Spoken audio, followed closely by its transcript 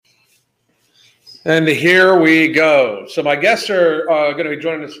And here we go. So my guests are going to be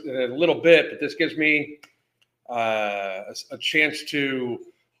joining us in a little bit, but this gives me a chance to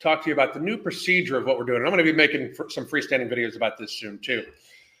talk to you about the new procedure of what we're doing. And I'm going to be making some freestanding videos about this soon too.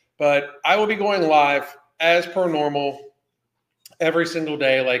 But I will be going live as per normal every single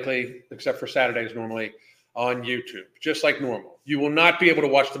day, likely, except for Saturdays normally, on YouTube, just like normal. You will not be able to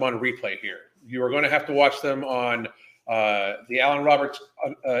watch them on replay here. You are going to have to watch them on the Alan Roberts,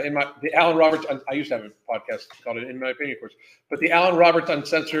 I used to have a podcast called it In My Opinion, of course, but the Alan Roberts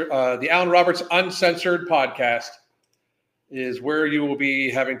Uncensored podcast is where you will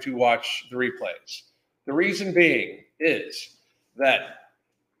be having to watch the replays. The reason being is that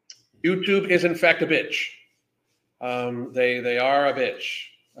YouTube is in fact a bitch. They are a bitch,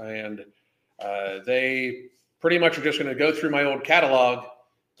 and they pretty much are just going to go through my old catalog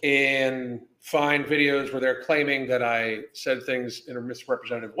and find videos where they're claiming that I said things in a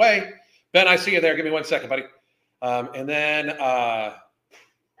misrepresentative way. Ben, I see you there. Give me 1 second, buddy. And then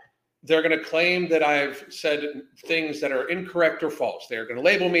they're going to claim that I've said things that are incorrect or false. They're going to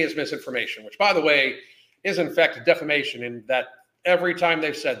label me as misinformation, which, by the way, is in fact defamation, in that every time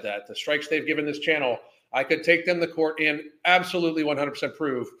they've said that, the strikes they've given this channel, I could take them to court and absolutely 100%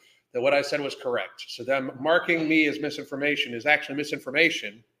 prove that what I said was correct. So them marking me as misinformation is actually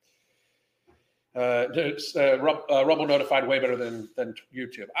misinformation. Rumble notified way better than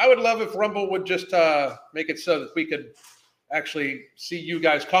YouTube. I would love if Rumble would just make it so that we could actually see you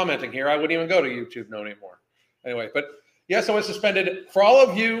guys commenting here. I wouldn't even go to YouTube no anymore. Anyway, but yes, I was suspended. For all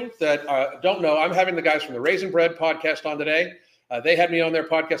of you that don't know, I'm having the guys from the Raisin Bread podcast on today. They had me on their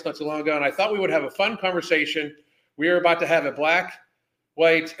podcast not too long ago, and I thought we would have a fun conversation. We are about to have a black,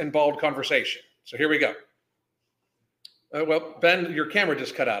 white, and bald conversation. So here we go. Well, Ben, your camera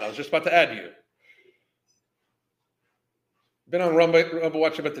just cut out. I was just about to add you. Been on Rumble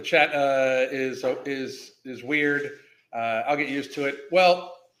watching, but the chat is weird. I'll get used to it.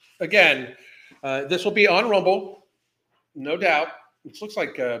 Well, again, this will be on Rumble, no doubt. It looks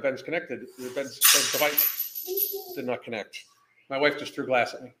like Ben's connected. Ben's device did not connect. My wife just threw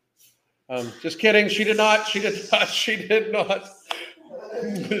glass at me. Just kidding. She did not. She did not. She did not.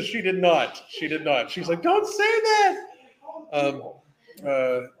 She did not. She did not. She's like, don't say that. Don't.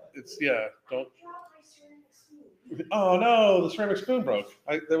 Oh no, the ceramic spoon broke.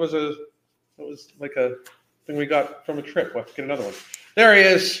 It was like a thing we got from a trip. We'll have to get another one. There he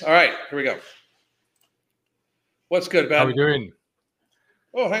is. All right, here we go. What's good, Ben? How are we doing?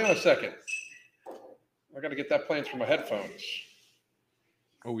 Oh, hang on a second. I got to get that playing through my headphones.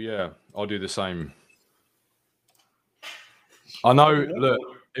 Oh yeah, I'll do the same. I know. Look,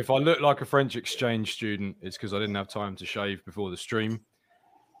 if I look like a French exchange student, it's because I didn't have time to shave before the stream.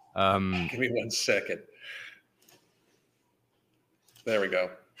 Give me 1 second. There we go.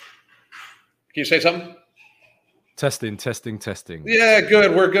 Can you say something? Testing. Yeah,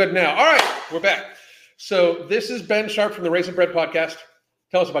 good. We're good now. All right, we're back. So this is Ben Sharp from the Raisin Bread podcast.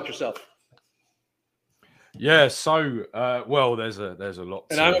 Tell us about yourself. Yeah. So, well, there's a lot.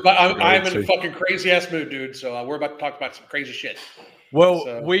 And I'm in a fucking crazy ass mood, dude. So we're about to talk about some crazy shit. Well,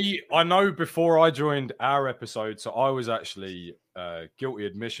 I know before I joined our episode, so I was actually guilty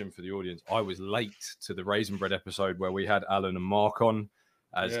admission for the audience. I was late to the Raisin Bread episode where we had Alan and Mark on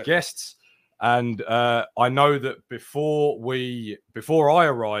as guests. And I know that before I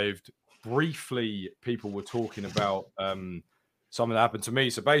arrived, briefly people were talking about something that happened to me.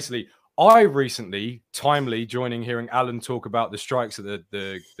 So basically, I recently, timely joining hearing Alan talk about the strikes that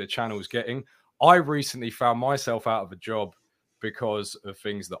the channel is getting, I recently found myself out of a job because of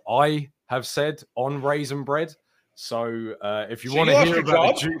things that I have said on Raisin Bread. So if you want to hear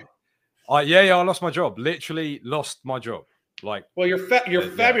about I lost my job. Literally lost my job. Like, well, you are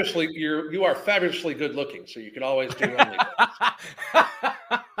fabulously good looking, so you can always do anything.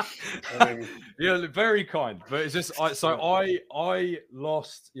 You're very kind, but it's just I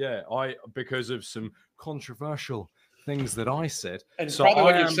lost because of some controversial things that I said, and so probably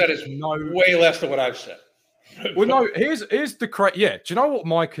what you said is way less than what I've said. Well, no, here's the correct. Yeah, do you know what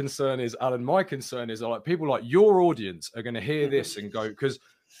my concern is, Alan? My concern is like people like your audience are going to hear this and go, because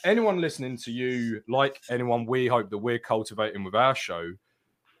anyone listening to you, like anyone we hope that we're cultivating with our show,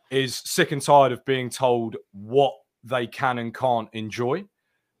 is sick and tired of being told what they can and can't enjoy.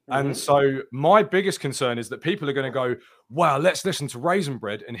 And so my biggest concern is that people are going to go, wow, let's listen to Raisin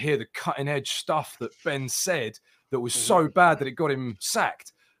Bread and hear the cutting edge stuff that Ben said that was so bad that it got him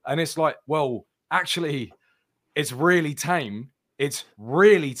sacked. And it's like, well, actually, it's really tame. It's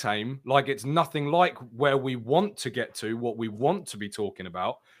really tame. Like, it's nothing like where we want to get to, what we want to be talking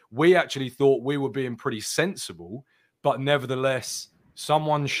about. We actually thought we were being pretty sensible, but nevertheless,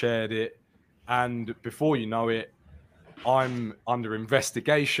 someone shared it And before you know it, I'm under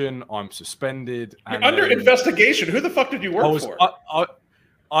investigation. I'm suspended. You're under investigation. Who the fuck did you work for?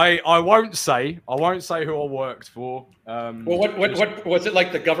 I won't say. I won't say who I worked for. Well, what was it,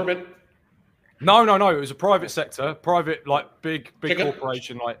 like the government? No. It was a private sector, private, like big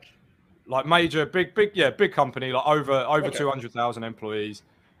corporation, like major, big company, like over 200,000 employees.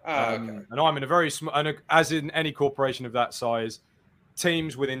 And I'm in a very small, and as in any corporation of that size,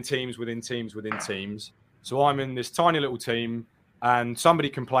 teams within teams within teams within teams. So I'm in this tiny little team, and somebody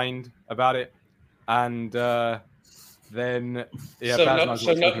complained about it, and then no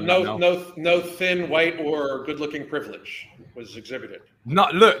thin, white, or good-looking privilege was exhibited.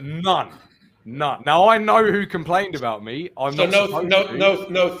 None. Now I know who complained about me.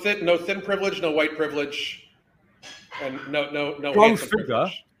 No thin privilege, no white privilege, and no.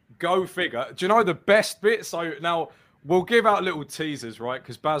 Go figure. Do you know the best bit? So now we'll give out little teasers, right?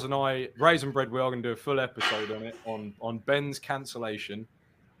 Because Baz and I, Raisin Bread, we are going to do a full episode on it on Ben's cancellation,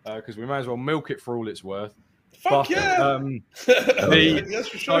 because we may as well milk it for all it's worth. Fuck yeah! The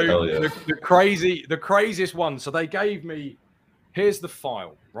craziest one. So they gave me. Here's the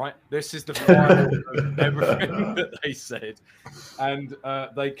file, right? This is the file of everything that they said, and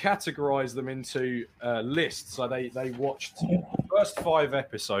they categorized them into lists. So they watched the first 5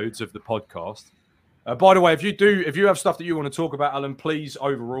 episodes of the podcast. By the way, if you have stuff that you want to talk about, Alan, please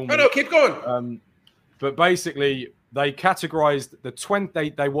overrule me. No, keep going. But basically, they categorized the 20.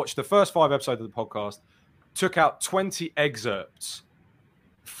 They watched the first 5 episodes of the podcast, took out 20 excerpts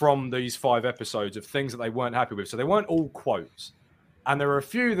from these 5 episodes of things that they weren't happy with. So they weren't all quotes. And there are a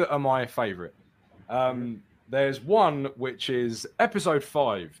few that are my favorite. There's one which is episode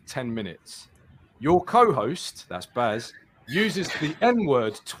 5, 10 minutes. Your co-host, that's Baz, uses the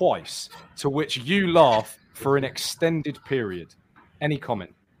N-word twice, to which you laugh for an extended period. Any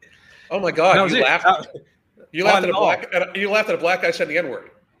comment? Oh my God, you laughed. You laughed at a black guy saying the N-word.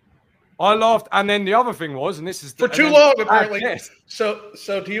 I laughed, and then the other thing was, and this is for too long apparently. So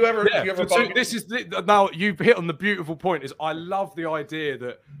do you ever? Now you've hit on the beautiful point. Is I love the idea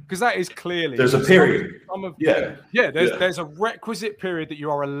that, because that is clearly there's a period. There's a requisite period that you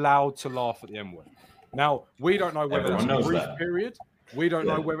are allowed to laugh at the M-word. Now we don't know whether it's a brief period. We don't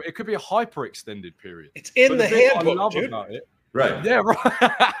know whether it could be a hyper extended period. It's in the handbook, dude. About it, right. Yeah,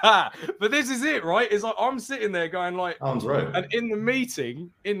 right. But this is it, right? It's like I'm sitting there going like, Alan's right. And in the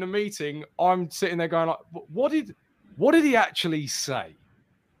meeting, I'm sitting there going like, what did he actually say?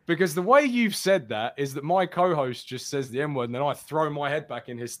 Because the way you've said that is that my co-host just says the M-word and then I throw my head back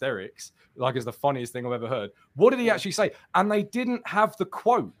in hysterics, like it's the funniest thing I've ever heard. What did he actually say? And they didn't have the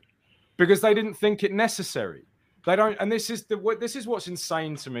quote because they didn't think it necessary. They don't, and this is what's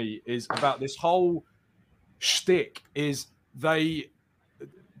insane to me is about this whole shtick is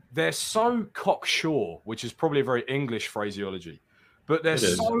they're so cocksure, which is probably a very English phraseology, but they're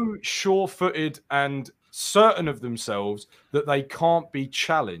so sure-footed and certain of themselves that they can't be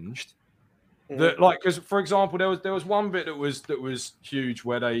challenged. That, like, because for example, there was one bit that was huge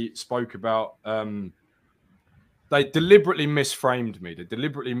where they spoke about they deliberately misframed me. They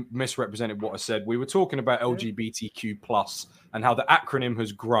deliberately misrepresented what I said. We were talking about LGBTQ plus and how the acronym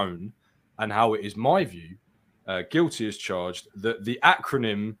has grown, and how it is my view. Guilty as charged, that the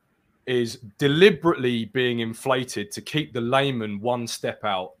acronym is deliberately being inflated to keep the layman one step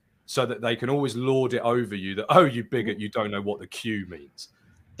out so that they can always lord it over you that, oh, you bigot, you don't know what the Q means.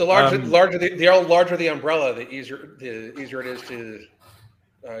 The larger the umbrella, the easier it is to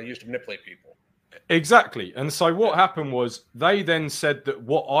use to manipulate people. Exactly. And so what happened was they then said that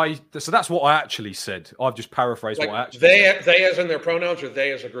so that's what I actually said. I've just paraphrased what I actually said. They as in their pronouns, or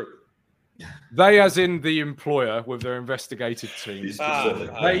they as a group? They as in the employer with their investigative team.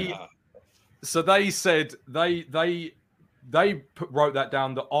 So they said they wrote that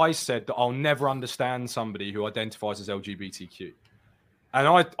down that I said that I'll never understand somebody who identifies as LGBTQ. And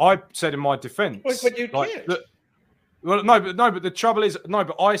I said in my defense, but you can't. But the trouble is,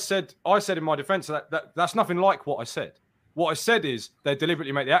 but I said in my defense that's nothing like what I said. What I said is they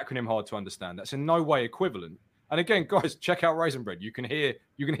deliberately make the acronym hard to understand. That's in no way equivalent. And again, guys, check out Raisin Bread. You can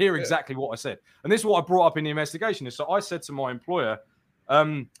hear exactly what I said. And this is what I brought up in the investigation. So I said to my employer,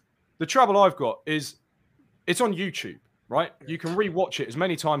 the trouble I've got is it's on YouTube, right? You can rewatch it as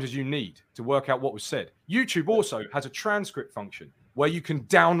many times as you need to work out what was said. YouTube also has a transcript function where you can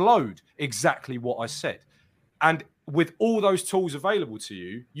download exactly what I said. And with all those tools available to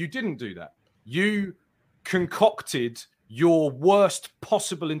you, you didn't do that. You concocted your worst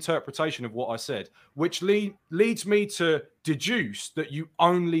possible interpretation of what I said, which leads me to deduce that you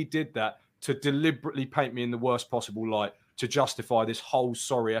only did that to deliberately paint me in the worst possible light to justify this whole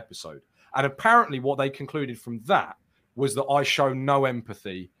sorry episode. And apparently what they concluded from that was that I show no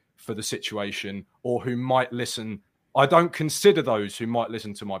empathy for the situation or who might listen. I don't consider those who might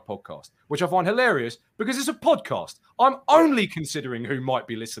listen to my podcast, which I find hilarious because it's a podcast. I'm only considering who might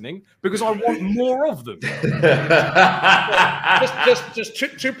be listening because I want more of them. just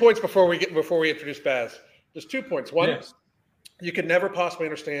 2 points before we introduce Baz. Just 2 points. One, yes. You could never possibly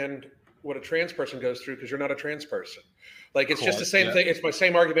understand what a trans person goes through because you're not a trans person. Like it's just the same thing. It's my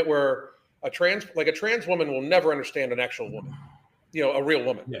same argument where a trans woman will never understand an actual woman. You know, a real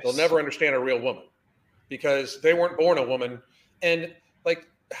woman. Yes. They'll never understand a real woman because they weren't born a woman. And like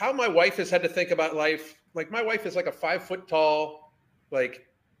how my wife has had to think about life. Like my wife is like a 5 foot tall, like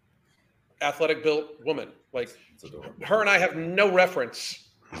athletic built woman. Like her and I have no reference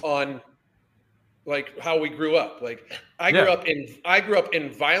on like how we grew up. Like I grew up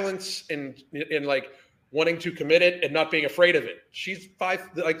in violence and in like wanting to commit it and not being afraid of it. She's 5,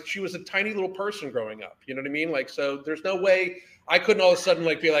 like she was a tiny little person growing up. You know what I mean? Like, so there's no way I couldn't all of a sudden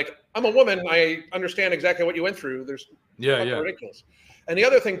like be like, I'm a woman. I understand exactly what you went through. There's ridiculous. And the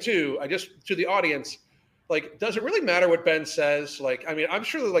other thing too, to the audience, like, does it really matter what Ben says? Like, I mean, I'm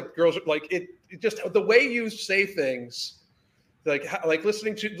sure that like girls like it just the way you say things, like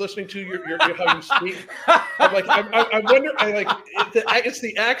listening to your how you speak. I wonder. It's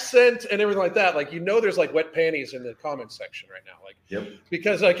the accent and everything like that. Like there's like wet panties in the comment section right now. Like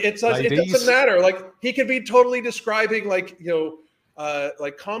because like it doesn't matter. Like he could be totally describing like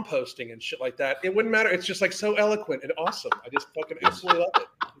like composting and shit like that. It wouldn't matter. It's just like so eloquent and awesome. I just fucking absolutely love it.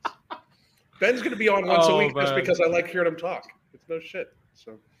 Ben's gonna be on once a week just because I like hearing him talk. It's no shit.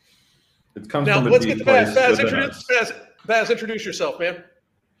 So it comes now from let's get to Baz. Baz, introduce yourself, man.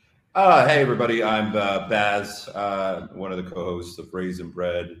 Hey, everybody. I'm Baz, one of the co-hosts of Raisin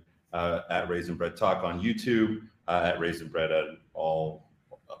Bread at Raisin Bread Talk on YouTube, at Raisin Bread and all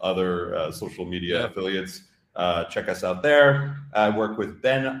other social media affiliates. Check us out there. I work with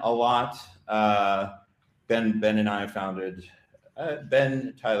Ben a lot. Ben and I founded,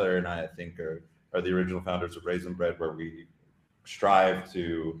 Ben, Tyler, and I think are the original founders of Raisin Bread, where we strive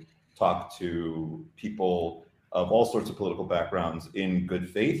to talk to people of all sorts of political backgrounds in good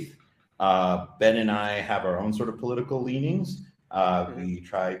faith. Ben and I have our own sort of political leanings. We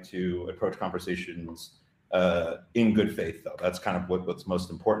try to approach conversations in good faith, though. That's kind of what's most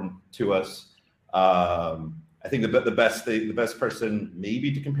important to us. I think the best person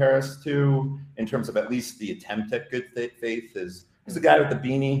maybe to compare us to in terms of at least the attempt at good faith is the guy with the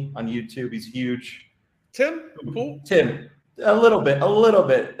beanie on YouTube. He's huge. Tim? Cool. Tim, a little bit,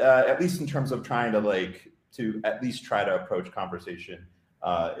 at least in terms of trying to at least try to approach conversation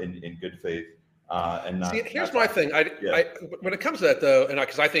in good faith. And not, here's my thing. When it comes to that though, and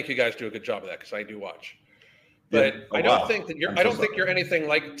because I think you guys do a good job of that, because I do watch. But I don't think that you're anything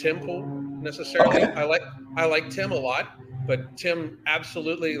like Tim Pool necessarily. Okay. I like Tim a lot, but Tim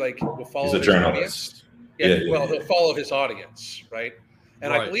absolutely will follow his audience. Well, he'll follow his audience, right?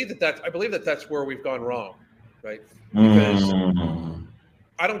 And I believe that's where we've gone wrong, right? Because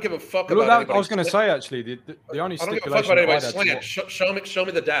I don't give a fuck about anybody. I was going to say, actually, the only stipulation I don't give a fuck about anybody's slant. Show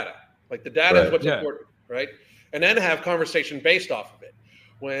me the data. Like the data is what's important, right? And then have conversation based off of it.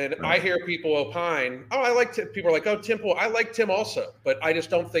 When I hear people opine, I like Tim. People are like, Tim Pool. I like Tim also, but I just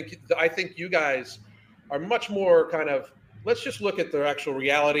don't think. I think you guys are much more kind of. Let's just look at the actual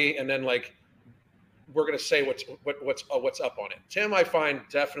reality, and then we're going to say what's up on it. Tim, I find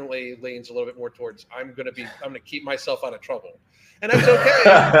definitely leans a little bit more towards I'm going to keep myself out of trouble, and that's okay.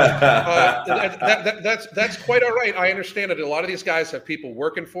 That's quite all right. I understand it. A lot of these guys have people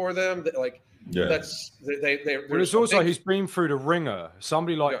working for them that But it's also he's been through the ringer.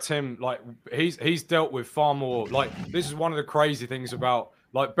 Somebody like Tim, he's dealt with far more. This is one of the crazy things about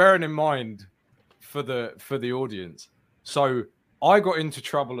bearing in mind for the audience. So I got into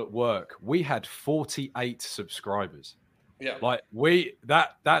trouble at work. We had 48 subscribers. Yeah.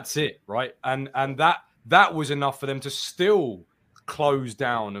 That's it, right? And that was enough for them to still close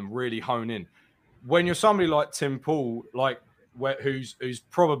down and really hone in. When you're somebody like Tim Pool, who's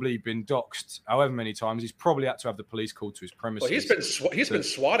probably been doxxed however many times, he's probably had to have the police called to his premises. Well, he's been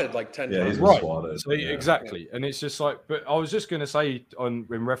swatted 10 times. Right. Swatted. So, exactly. And it's just but I was just going to say in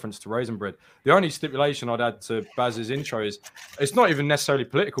reference to Raisin Bread, the only stipulation I'd add to Baz's intro is it's not even necessarily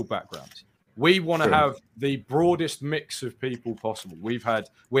political backgrounds. We want to have the broadest mix of people possible. We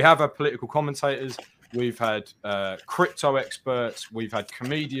have our political commentators, we've had crypto experts, we've had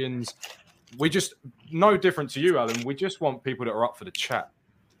comedians. We just, no different to you, Alan. We just want people that are up for the chat,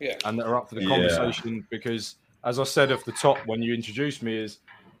 and that are up for the conversation. Because, as I said off the top when you introduced me, is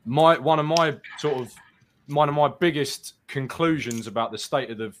one of my sort of one of my biggest conclusions about the state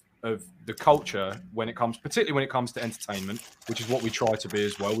of the culture particularly when it comes to entertainment, which is what we try to be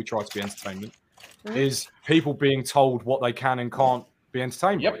as well. We try to be entertainment, is people being told what they can and can't be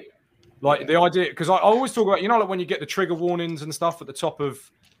entertained by. Like the idea, because I always talk about, like when you get the trigger warnings and stuff at the top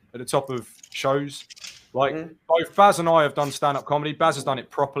of shows. Like both Baz and I have done stand-up comedy. Baz has done it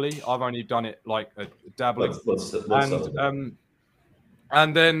properly. I've only done it like a dabbling.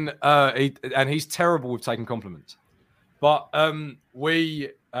 And then he's terrible with taking compliments. But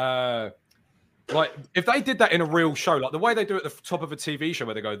like if they did that in a real show, like the way they do it at the top of a TV show,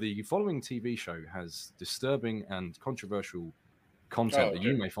 where they go, the following TV show has disturbing and controversial content that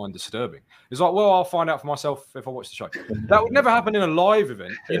you may find disturbing. It's like, well, I'll find out for myself if I watch the show. That would never happen in a live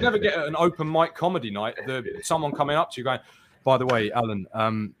event. You'd never get an open mic comedy night, someone coming up to you going, by the way,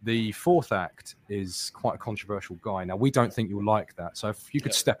 Alan, the fourth act is quite a controversial guy. Now, we don't think you'll like that. So if you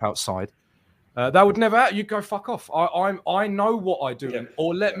could step outside, that would never happen. You'd go, fuck off. I know what I do,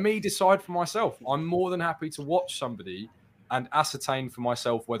 or let me decide for myself. I'm more than happy to watch somebody and ascertain for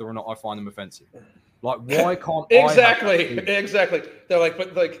myself whether or not I find them offensive. Like, why can't Exactly. They're like,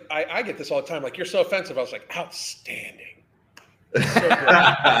 but like, I get this all the time. Like, you're so offensive. I was like, outstanding. So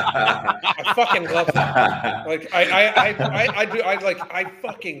I fucking love that. Like, I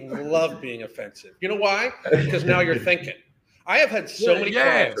fucking love being offensive. You know why? Because now you're thinking. I have had so many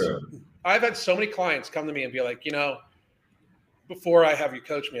clients. I've had so many clients come to me and be like, before I have you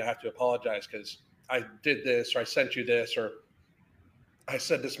coach me, I have to apologize because I did this, or I sent you this, or I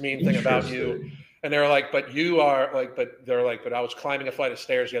said this mean thing about you. And they're like, but you are like, but they're like, but I was climbing a flight of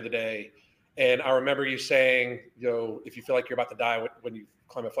stairs the other day. And I remember you saying, if you feel like you're about to die when you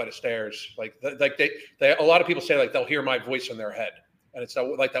climb a flight of stairs, like they a lot of people say like they'll hear my voice in their head. And it's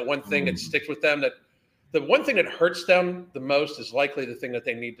like that one thing that sticks with them, that the one thing that hurts them the most is likely the thing that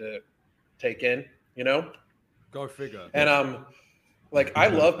they need to take in, Go figure. And like, I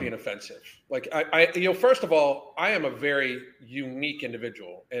love being offensive. Like I first of all, I am a very unique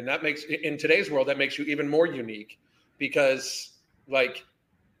individual, and that makes, in today's world, that makes you even more unique, because like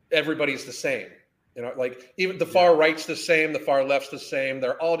everybody's the same, like even the far right's the same, the far left's the same.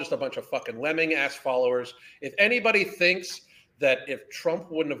 They're all just a bunch of fucking lemming ass followers. If anybody thinks that if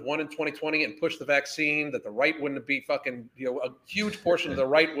Trump wouldn't have won in 2020 and pushed the vaccine, that the right wouldn't be fucking, a huge portion of the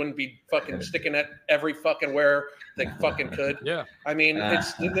right wouldn't be fucking sticking at every fucking where they fucking could. Yeah. I mean,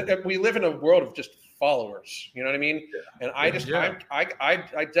 we live in a world of just followers, you know what I mean? Yeah. And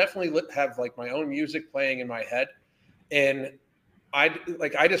I definitely have like my own music playing in my head, and I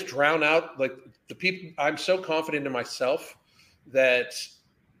just drown out like the people. I'm so confident in myself that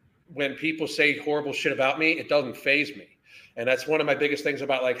when people say horrible shit about me, it doesn't faze me. And that's one of my biggest things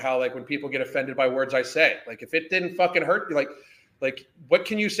about like how like when people get offended by words I say, like if it didn't fucking hurt you, like what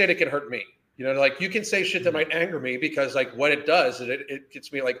can you say that can hurt me? Like you can say shit that might anger me, because like what it does is it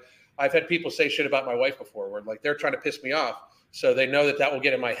gets me. Like I've had people say shit about my wife before, where like they're trying to piss me off, so they know that will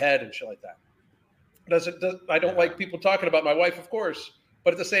get in my head and shit like that. I don't like people talking about my wife, of course,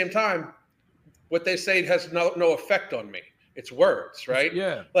 but at the same time, what they say has no effect on me. It's words, right?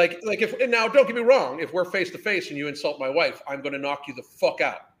 Yeah. Like if now, don't get me wrong. If we're face to face and you insult my wife, I'm going to knock you the fuck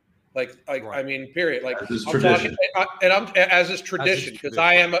out. Right. I mean, period. Like as is tradition, because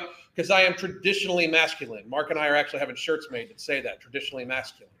I am traditionally masculine. Mark and I are actually having shirts made that say that, traditionally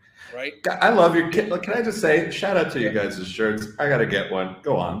masculine. Right. I love your. Can I just say, shout out to you guys' shirts? I gotta get one.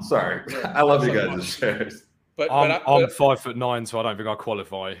 Go on. Sorry, I love you guys' shirts. But I'm 5'9", so I don't think I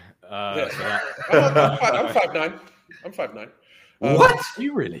qualify for that. I'm 5'9". I'm 5'9". What? Are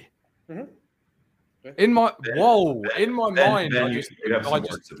you really? Mm-hmm. In my mind, everybody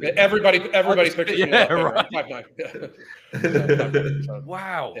pictures me. Yeah, right. 5'9". So,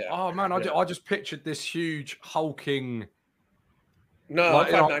 wow. Yeah. Oh man, I just pictured this huge hulking. No,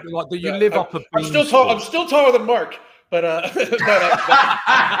 like, I'm 5'9". Like, do you live up a? I'm still tall. I'm still taller than Mark, but I'm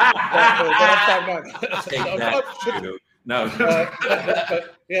 5'9". No.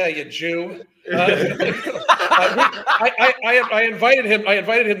 Yeah, you Jew. I invited him. I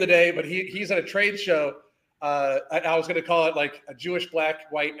invited him today, but he's at a trade show. I was going to call it like a Jewish,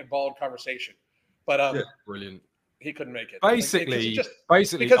 black, white, and bald conversation, but brilliant. He couldn't make it. Basically,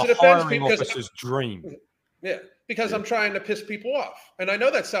 because a hiring officer's dream. Yeah, because I'm trying to piss people off, and I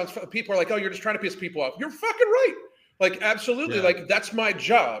know that sounds. People are like, "Oh, you're just trying to piss people off." You're fucking right. Like, absolutely. Yeah. Like, that's my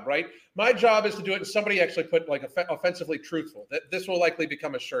job, right? My job is to do it. And somebody actually put like offensively truthful. That this will likely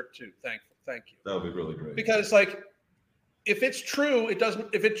become a shirt too. Thank you. That would be really great. Because like, if it's true, it doesn't.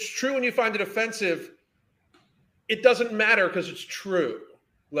 If it's true and you find it offensive, it doesn't matter because it's true.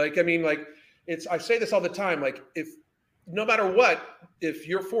 Like, I mean, like I say this all the time. Like, if no matter what, if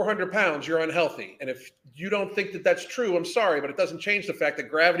you're 400 pounds, you're unhealthy. And if you don't think that that's true, I'm sorry, but it doesn't change the fact that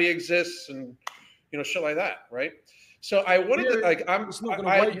gravity exists and, shit like that. Right. So I wanted to, like, it's not going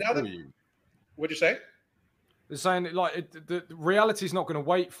to wait for you. What'd you say? They're saying the reality is not going to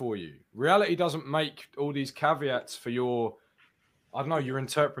wait for you. Reality doesn't make all these caveats for your, I don't know, your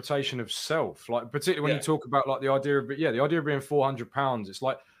interpretation of self. Like, particularly when you talk about like the idea of being 400 pounds, it's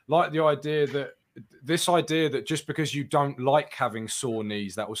like the idea that just because you don't like having sore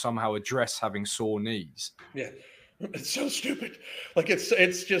knees, that will somehow address having sore knees. Yeah. It's so stupid. Like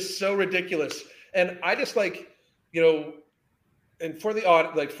it's just so ridiculous. And I just like, and for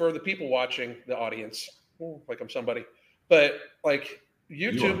for the people watching, the audience, like I'm somebody, but like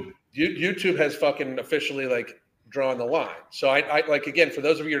YouTube has fucking officially like drawn the line. So I like, again, for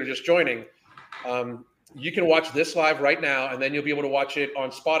those of you who are just joining, you can watch this live right now, and then you'll be able to watch it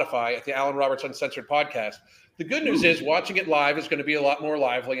on Spotify at the Alan Roberts Uncensored podcast. The good news is watching it live is going to be a lot more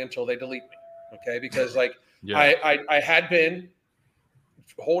lively until they delete me. Okay. Because like I had been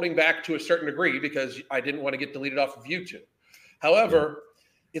holding back to a certain degree because I didn't want to get deleted off of YouTube. However,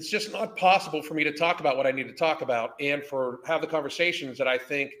 it's just not possible for me to talk about what I need to talk about and have the conversations that I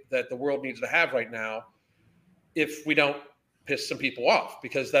think that the world needs to have right now if we don't piss some people off,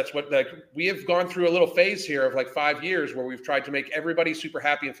 because that's what, like, we have gone through a little phase here of like 5 years where we've tried to make everybody super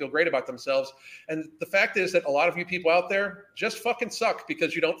happy and feel great about themselves. And the fact is that a lot of you people out there just fucking suck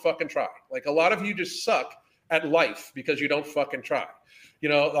because you don't fucking try. Like, a lot of you just suck at life because you don't fucking try.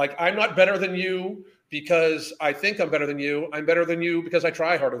 Like, I'm not better than you because I think I'm better than you. I'm better than you because I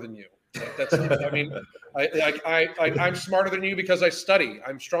try harder than you. Like, that's, I mean, I'm smarter than you because I study.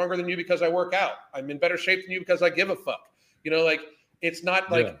 I'm stronger than you because I work out. I'm in better shape than you because I give a fuck. Like, it's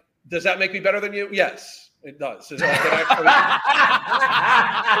not like, does that make me better than you? Yes, it does. It's like,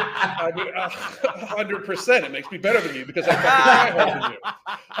 100%. It makes me better than you because I fucking try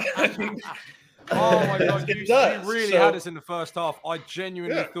harder than you. Oh my God, you really had us in the first half. I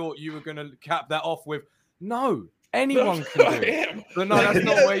genuinely thought you were going to cap that off with, no, anyone can do it. But no, that's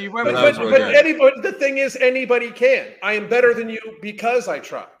not where you went. But anybody, the thing is, anybody can. I am better than you because I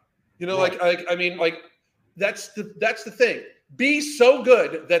try. That's the thing. Be so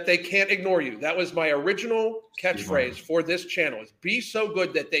good that they can't ignore you. That was my original catchphrase for this channel, is be so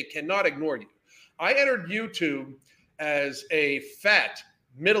good that they cannot ignore you. I entered YouTube as a fat,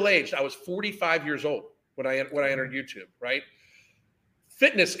 middle-aged. I was 45 years old when I entered YouTube, right?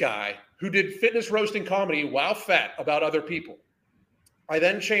 Fitness guy who did fitness roasting comedy while fat about other people. I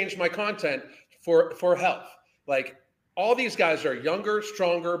then changed my content for health. Like, all these guys are younger,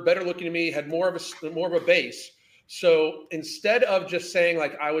 stronger, better looking than me, had more of a base. So instead of just saying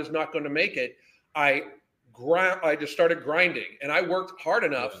like I was not going to make it, I just started grinding, and I worked hard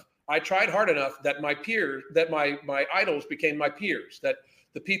enough. I tried hard enough that my peers, that my idols became my peers, that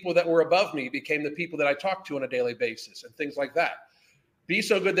the people that were above me became the people that I talked to on a daily basis, and things like that. Be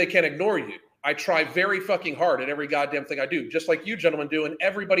so good they can't ignore you. I try very fucking hard at every goddamn thing I do, just like you gentlemen do, and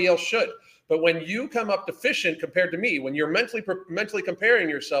everybody else should. But when you come up deficient compared to me, when you're mentally comparing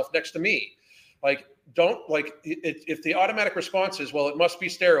yourself next to me, like, don't, like, if the automatic response is, well, it must be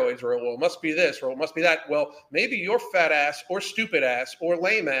steroids, or well, it must be this, or it must be that. Well, maybe your fat ass or stupid ass or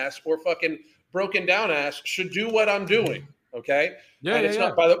lame ass or fucking broken down ass should do what I'm doing. Okay. Yeah. And it's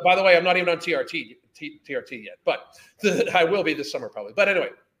not, by the way, I'm not even on TRT yet, but I will be this summer probably. But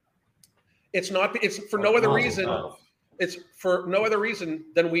anyway, it's for no other reason. It's for no other reason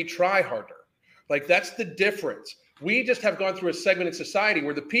than we try harder. Like, that's the difference. We just have gone through a segment in society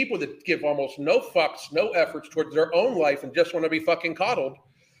where the people that give almost no fucks, no efforts towards their own life and just want to be fucking coddled,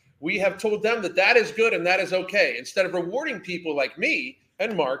 we have told them that is good and that is okay. Instead of rewarding people like me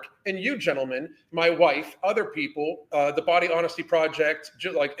and Mark and you gentlemen, my wife, other people, the Body Honesty Project,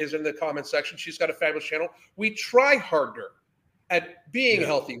 like, is in the comment section. She's got a fabulous channel. We try harder at being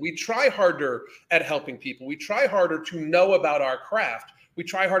healthy. We try harder at helping people. We try harder to know about our craft. We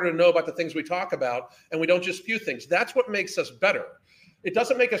try harder to know about the things we talk about, and we don't just spew things. That's what makes us better. It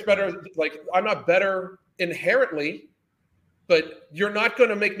doesn't make us better. Like, I'm not better inherently, but you're not going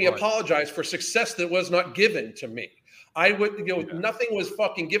to make me apologize for success that was not given to me. Nothing was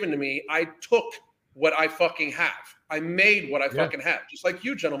fucking given to me. I took what I fucking have. I made what I fucking have, just like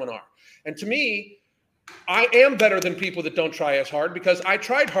you gentlemen are. And to me, I am better than people that don't try as hard because I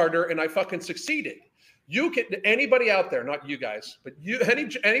tried harder and I fucking succeeded. You can, anybody out there, not you guys, but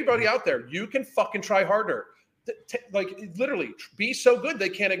anybody out there, you can fucking try harder. Like, literally, be so good they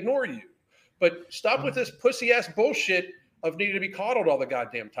can't ignore you. But stop with this pussy ass bullshit of needing to be coddled all the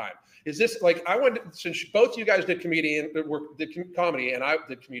goddamn time. Is this like, since both you guys did comedy and I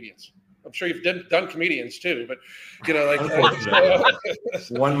did comedians. I'm sure you've done comedians too, but you know, like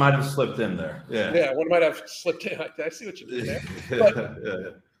one might have slipped in there. Yeah, one might have slipped in. I see what you did there.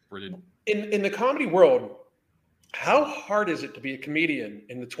 But brilliant. In the comedy world, how hard is it to be a comedian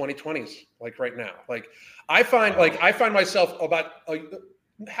in the 2020s, like right now? Like I find myself about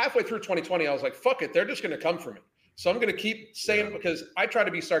halfway through 2020, I was like, fuck it, they're just going to come for me. So I'm going to keep saying because I try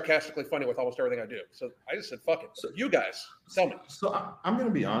to be sarcastically funny with almost everything I do. So I just said, fuck it. So you guys, tell me. So I'm going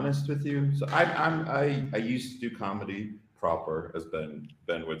to be honest with you. So I used to do comedy proper, as Ben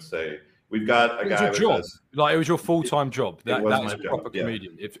would say. We've got a guy with us. Like it was your full-time job. That was my proper job.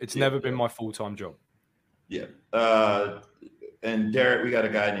 comedian. It's never been my full-time job. Yeah. And Derek, we got a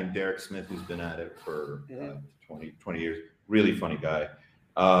guy named Derek Smith who's been at it for 20 years. Really funny guy.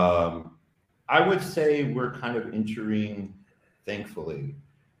 I would say we're kind of entering, thankfully,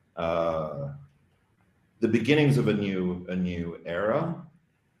 the beginnings of a new era.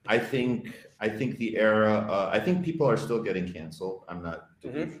 I think the era. I think people are still getting canceled. I'm not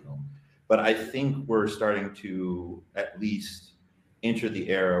delusional, but I think we're starting to at least enter the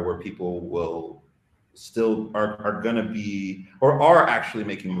era where people will still are going to be or are actually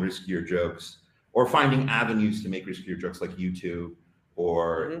making riskier jokes or finding avenues to make riskier jokes like YouTube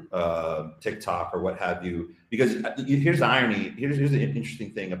or TikTok or what have you. Because here's the irony. Here's the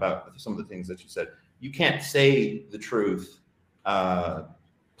interesting thing about some of the things that you said. You can't say the truth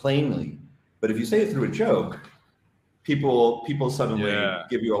plainly, but if you say it through a joke, people suddenly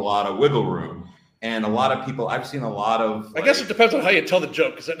give you a lot of wiggle room. And a lot of people, I've seen a lot of. I guess it depends on how you tell the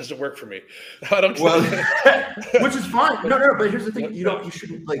joke, because that doesn't work for me. Which is fine. No. But here's the thing: you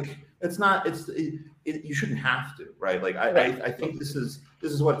shouldn't like. It's not. You shouldn't have to, right? Like I think this is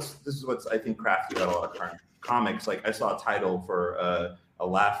what's I think crafty about a lot of current comics. Like I saw a title for a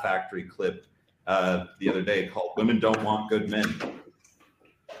Laugh Factory clip the other day called "Women Don't Want Good Men."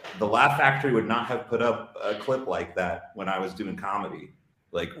 The Laugh Factory would not have put up a clip like that when I was doing comedy.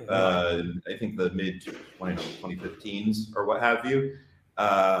 Like I think the mid 2015s or what have you.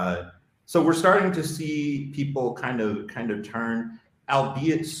 So we're starting to see people kind of turn,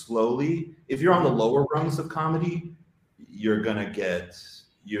 albeit slowly. If you're on the lower rungs of comedy, you're gonna get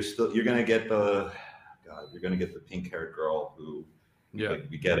the pink-haired girl who like,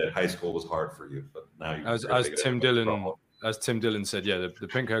 we get it. High school was hard for you, but now you as Tim Dillon said, the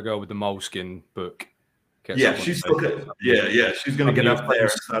pink-haired girl with the moleskin book. She's still good. She's gonna get up there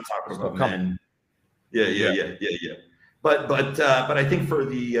and start talking about men. Yeah. But I think for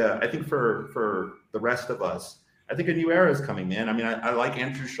the rest of us, I think a new era is coming, man. I mean, I like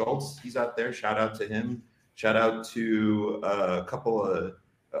Andrew Schultz. He's out there. Shout out to him. Shout out to a couple of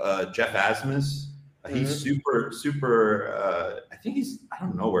Jeff Asmus. He's super. I think I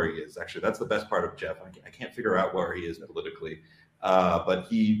don't know where he is actually. That's the best part of Jeff. I can't figure out where he is politically. But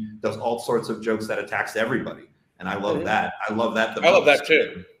he does all sorts of jokes that attacks everybody, and I love that. I love that. I love that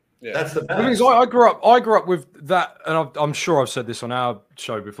too. Yeah. That's the best. The thing is, I grew up with that, and I'm sure I've said this on our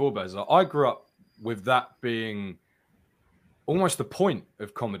show before, Bez. I grew up with that being almost the point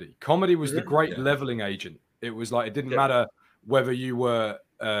of comedy. Comedy was the great leveling agent. It was like it didn't matter whether you were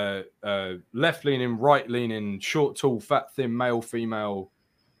left-leaning, right-leaning, short, tall, fat, thin, male, female.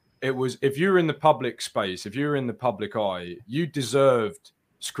 It was if you were in the public space, if you were in the public eye, you deserved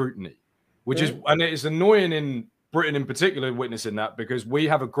scrutiny, which is, and it is annoying in Britain in particular, witnessing that, because we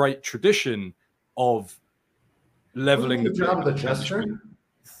have a great tradition of leveling the job of the jester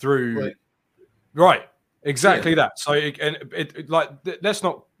through, right? Exactly that. So, let's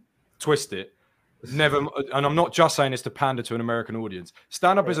not twist it. Never, and I'm not just saying this to pander to an American audience.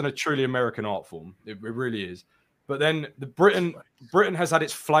 Stand-up isn't a truly American art form. It really is. But then Britain has had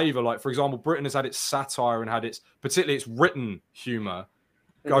its flavor. Like, for example, Britain has had its satire and had particularly its written humor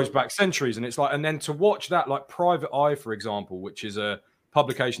goes back centuries. And it's like, and then to watch that, like Private Eye, for example, which is a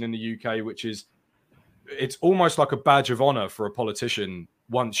publication in the UK, it's almost like a badge of honor for a politician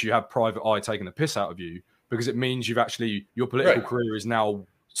once you have Private Eye taking the piss out of you, because it means your political career is now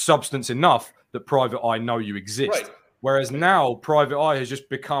substance enough that Private Eye know you exist. Right. Whereas now Private Eye has just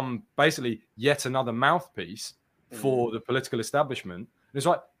become basically yet another mouthpiece for the political establishment. And it's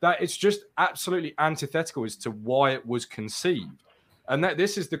like that. It's just absolutely antithetical as to why it was conceived. And that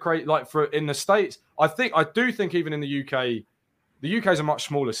this is the great, like for in the States, I do think even in the UK is a much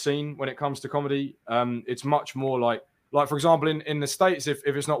smaller scene when it comes to comedy. It's much more like for example, in the States, if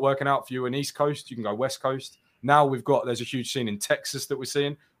it's not working out for you in East Coast, you can go West Coast. Now there's a huge scene in Texas that we're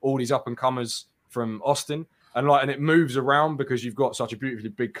seeing, all these up and comers from Austin, and it moves around because you've got such a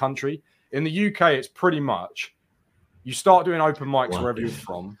beautifully big country. In the UK, it's pretty much you start doing open mics wherever you're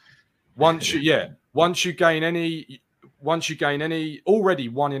from. Once you gain any, already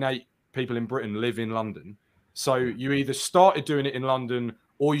 1 in 8 people in Britain live in London. So you either started doing it in London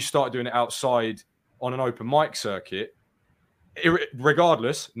or you started doing it outside on an open mic circuit.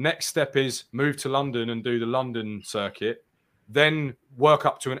 Regardless, next step is move to London and do the London circuit, then work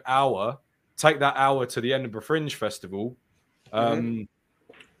up to an hour, take that hour to the Edinburgh Fringe Festival, and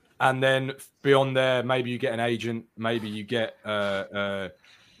then beyond there, maybe you get an agent, maybe you get a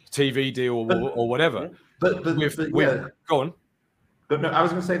TV deal or whatever. But go on. But no, I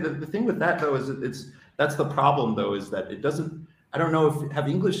was going to say the thing with that though is that's the problem though, is that it doesn't. I don't know if have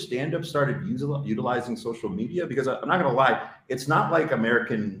English stand-up started utilizing social media, because I'm not going to lie, it's not like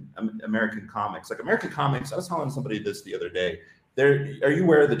American comics. Like American comics, I was telling somebody this the other day. Are you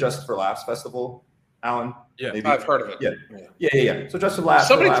aware of the Just for Laughs festival, Alan? Yeah, maybe? I've heard of it. Yeah. So Just for Laughs.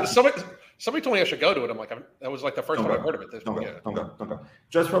 Somebody told me I should go to it. I'm like, that was like the first time I heard of it. Don't go.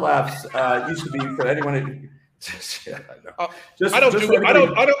 Just for Laughs used to be for anyone.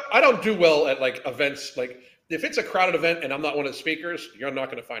 I don't do well at like events. Like if it's a crowded event and I'm not one of the speakers, you're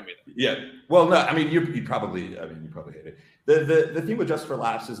not going to find me there. Yeah. Well, no, I mean you probably hate it. The thing with Just for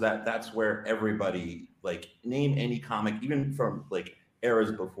Laughs is that's where everybody, like, name any comic, even from like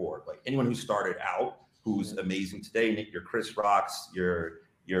eras before, like anyone who started out who's amazing today, your Chris Rocks, your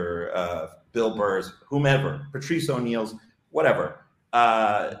Bill Burrs, whomever, Patrice O'Neill's, whatever.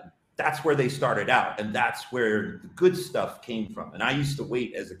 That's where they started out, and that's where the good stuff came from. And I used to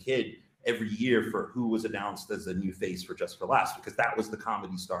wait as a kid every year for who was announced as a new face for Just for Laughs, because that was the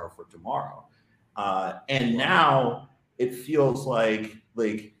comedy star for tomorrow. And now it feels like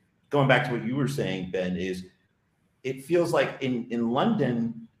going back to what you were saying, Ben, is it feels like in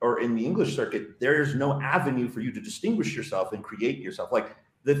London or in the English circuit, there's no avenue for you to distinguish yourself and create yourself. Like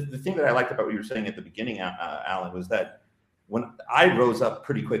the thing that I liked about what you were saying at the beginning, Alan, was that when I rose up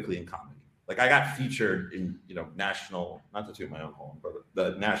pretty quickly in comedy, like I got featured in, national, not to toot my own horn, but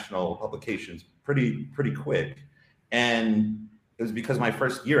the national publications pretty quick. And it was because my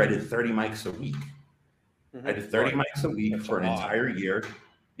first year I did 30 mics a week. I did 30 mics a week for an entire year.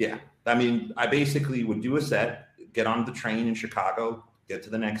 Yeah. I mean, I basically would do a set, get on the train in Chicago, get to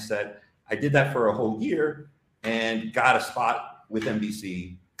the next set. I did that for a whole year and got a spot with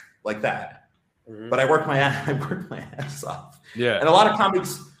NBC like that. But I worked my ass off. Yeah. And a lot of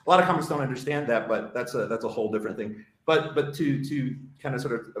comics don't understand that, but that's a whole different thing. But to kind of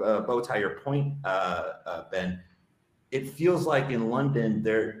sort of bow tie your point, Ben, it feels like in London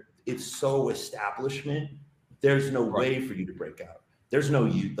it's so establishment. There's no way for you to break out. There's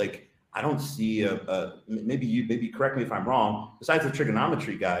no I don't see maybe correct me if I'm wrong. Besides the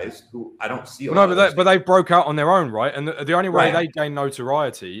trigonometry guys, who I don't see. But they broke out on their own, right? And the only way they gain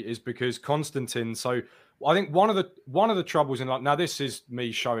notoriety is because Constantine. So I think one of the troubles in now this is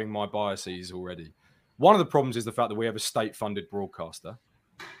me showing my biases already. One of the problems is the fact that we have a state-funded broadcaster,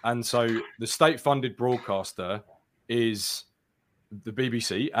 and so the state-funded broadcaster is the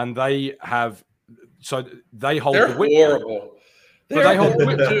BBC, and they hold. They're horrible. But they hold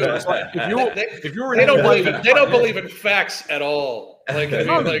with too. It's like if you're they don't believe in facts at all. Like they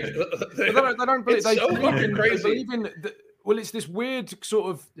don't believe. They believe in it's this weird sort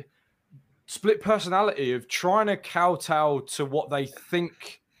of split personality of trying to kowtow to what they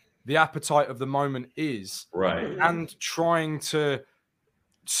think the appetite of the moment is, right, and trying to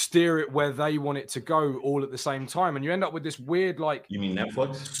steer it where they want it to go all at the same time, and you end up with this weird you mean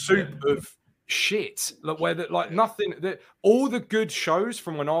Netflix soup of shit, nothing that all the good shows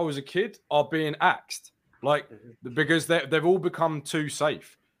from when I was a kid are being axed, because they've all become too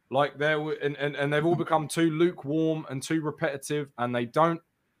safe, and they've all become too lukewarm and too repetitive, and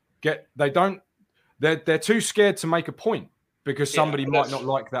they're too scared to make a point because somebody might not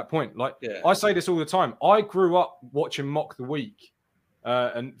like that point. I say this all the time. I grew up watching Mock the Week,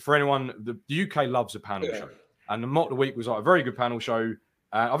 and for anyone, the UK loves a panel show, and the Mock the Week was a very good panel show.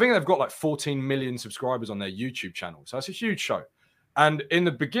 I think they've got 14 million subscribers on their YouTube channel. So it's a huge show. And in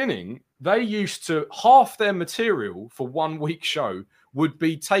the beginning, they used to, half their material for 1 week show would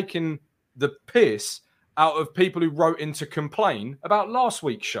be taking the piss out of people who wrote in to complain about last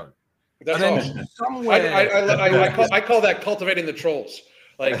week's show. That's awesome. Somewhere... I call that cultivating the trolls.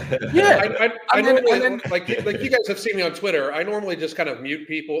 I normally, like you guys have seen me on Twitter, I normally just kind of mute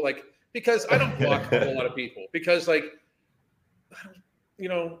people, because I don't block a whole lot of people. Because, I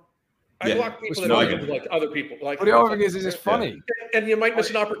block people that don't like other people. But the other thing is it's funny, and you might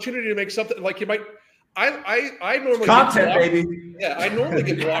miss an opportunity to make something you might. I normally content, get blocked, baby. Yeah, I normally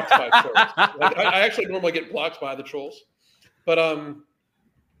get blocked by trolls. I actually normally get blocked by the trolls, but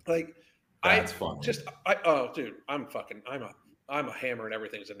that's fun. Dude, I'm I'm a hammer and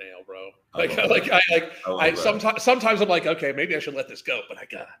everything's a nail, bro. Sometimes I'm like, okay, maybe I should let this go, but I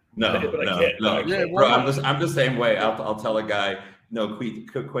got no. Yeah, bro, I'm the same way. I'll tell a guy, no,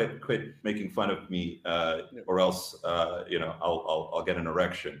 quit making fun of me, or else I'll get an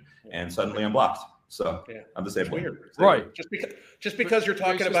erection, and suddenly I'm blocked. So I'm the same way. Right? Just because you're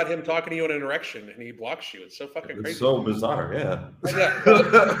talking about him talking to you in an erection and he blocks you, it's so fucking crazy. It's so bizarre, yeah.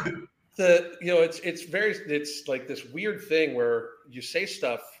 It's like this weird thing where you say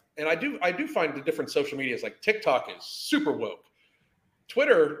stuff, and I do find the different social medias, like TikTok is super woke.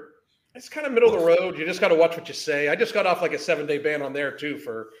 Twitter, it's kind of middle of the road. You just got to watch what you say. I just got off like a 7-day ban on there too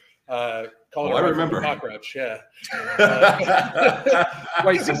for calling a cockroach. Yeah.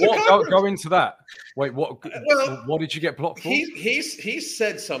 Wait, so what? Go into that. Wait, what? Well, what did you get blocked for? He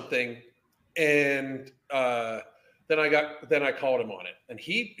said something, and then I called him on it, and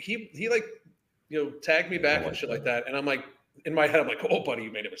he like tagged me back and shit like that, and I'm like, in my head, I'm like, oh buddy,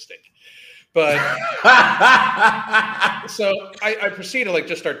 you made a mistake. But so I proceed to like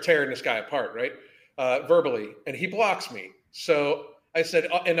just start tearing this guy apart, right? Verbally, and he blocks me. So I said,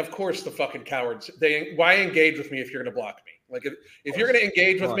 and of course the fucking cowards, why engage with me if you're going to block me? Like if you're going to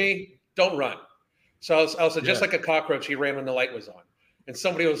engage with me, don't run. So I was just like a cockroach, he ran when the light was on. And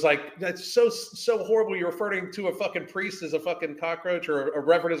somebody was like, that's so horrible. You're referring to a fucking priest as a fucking cockroach or a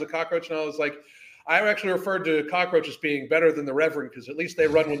reverend as a cockroach. And I was like, I actually referred to cockroaches being better than the reverend because at least they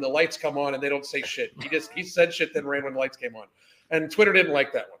run when the lights come on and they don't say shit. He said shit, then ran when the lights came on. And Twitter didn't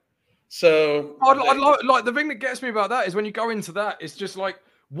like that one. So like the thing that gets me about that is when you go into that, it's just like,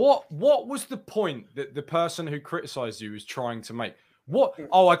 what was the point that the person who criticized you was trying to make? What?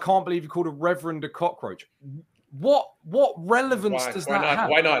 Oh, I can't believe you called a reverend a cockroach. What relevance does that have?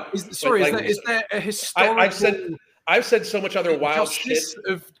 Why not? Is there a historical? I've said so much other wild shit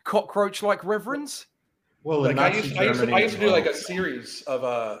of cockroach-like reverends. Well, like I used to do like a series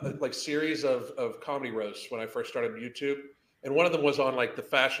of comedy roasts when I first started YouTube, and one of them was on like the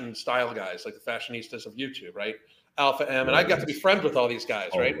fashion style guys, like the fashionistas of YouTube, right? Alpha M, and I got to be friends with all these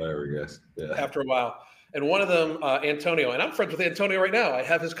guys, right? Hilarious. Yeah. After a while, and one of them, Antonio, and I'm friends with Antonio right now. I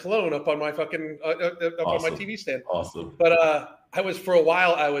have his cologne up on my fucking on my TV stand. Awesome. But for a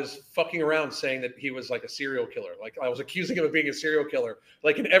while I was fucking around saying that he was like a serial killer. Like I was accusing him of being a serial killer.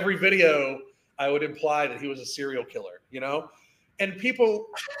 Like in every video, I would imply that he was a serial killer, And people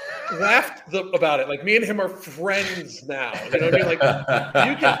laughed about it. Like me and him are friends now. You know what I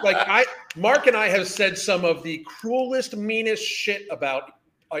mean? Like Mark and I have said some of the cruelest, meanest shit about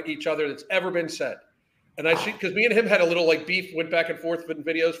each other that's ever been said. And because me and him had a little like beef, went back and forth in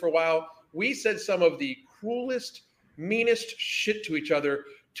videos for a while. We said some of the cruelest, meanest shit to each other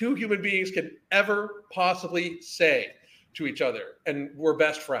two human beings can ever possibly say to each other, and we're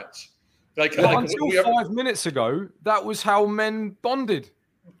best friends. Until 5 minutes ago, that was how men bonded.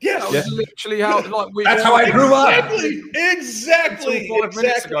 Yes, that was literally how. That's how I grew up. Exactly. Until 5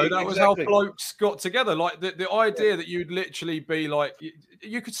 minutes ago, that was how blokes got together. Like the idea that you'd literally be like,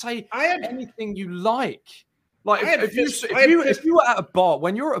 you could say anything you like. Like if you were at a bar,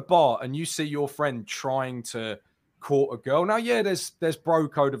 when you're at a bar and you see your friend trying to court a girl, now there's bro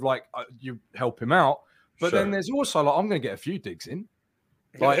code of like you help him out, but then there's also like I'm going to get a few digs in.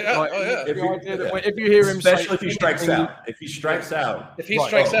 If you hear him, especially if he strikes out. If he strikes out,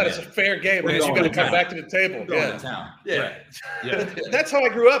 it's a fair game. Then you got to come back to the table. Yeah. That's how I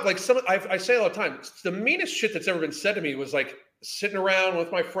grew up. Like I say all the time, the meanest shit that's ever been said to me was like sitting around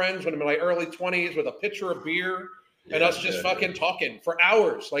with my friends when I'm in my early 20s with a pitcher of beer and us just fucking talking for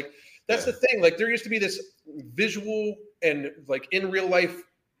hours. Like that's the thing. Like there used to be this visual and like in real life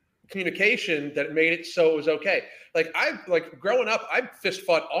communication that made it so it was okay. Like growing up, I fist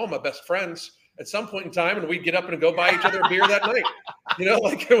fought all my best friends at some point in time, and we'd get up and go buy each other a beer that night.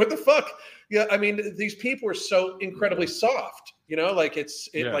 Like what the fuck? Yeah, I mean, these people are so incredibly soft. Like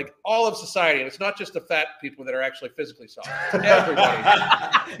like all of society, and it's not just the fat people that are actually physically soft. Everybody,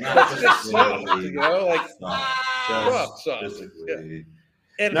 it's just soft. Like soft. Yeah.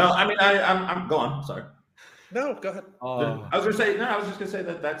 And no, I mean, I'm go on. Sorry. No, go ahead. I was just gonna say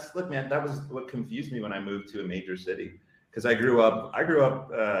that. Look, man, that was what confused me when I moved to a major city because I grew up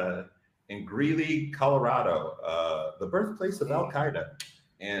in Greeley, Colorado, the birthplace of Al Qaeda,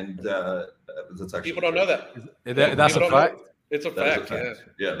 and that's actually people don't know that. That's a fact. It's a fact.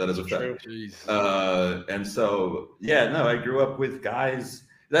 Yeah, that is a fact. And so I grew up with guys.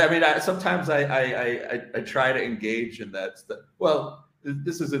 I mean, sometimes I try to engage in that. Well.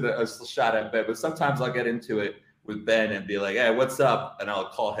 This isn't a shot at Ben, but sometimes I'll get into it with Ben and be like, "Hey, what's up?" And I'll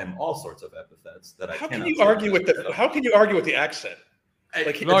call him all sorts of epithets that I. How can you argue with the accent?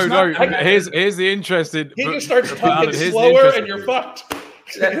 Like, no. Here's the interesting. He just starts talking Alan, slower, and you're fucked.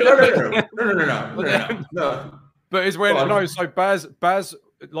 No. But it's when so Baz,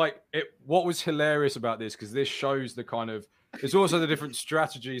 like it. What was hilarious about this, because this shows the kind of. It's also the different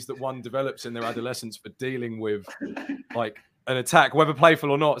strategies that one develops in their adolescence for dealing with, like, an attack, whether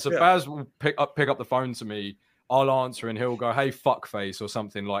playful or not. So Baz will pick up the phone to me. I'll answer, and he'll go, "Hey, fuckface," or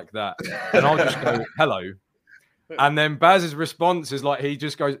something like that, and I'll just go, "Hello." And then Baz's response is like, he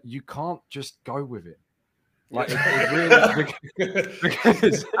just goes, "You can't just go with it." Like, it's really,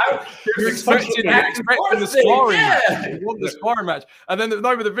 because you're expecting the sparring match. You want the sparring match. And then,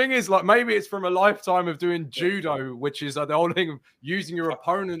 but the thing is, like, maybe it's from a lifetime of doing judo, which is the whole thing of using your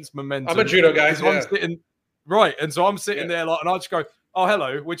opponent's momentum. I'm a judo guy. So I'm sitting, and so I'm sitting there, like, and I just go, "Oh,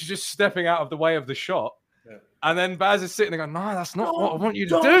 hello," which is just stepping out of the way of the shot. Yeah. And then Baz is sitting there going, "No, that's not what I want you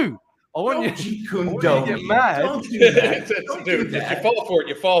to do. I want you to get mad." Don't do that. Dude, if you fall for it,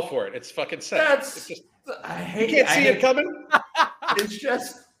 you fall for it. It's fucking sad. It's just, you can't see it coming. It's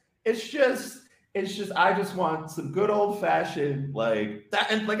just. I just want some good old fashioned like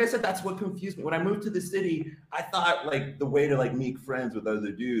that. And like I said, that's what confused me. When I moved to the city, I thought like the way to like make friends with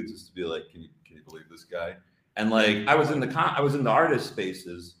other dudes is to be like, can you believe this guy? And like I was in the artist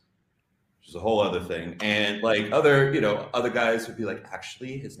spaces, which is a whole other thing. And like other guys would be like,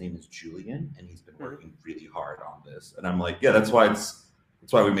 actually, his name is Julian, and he's been working really hard on this. And I'm like, yeah, that's why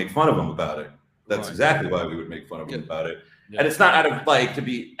we make fun of him about it. That's exactly why we would make fun of him about it. Yeah. And it's not out of like to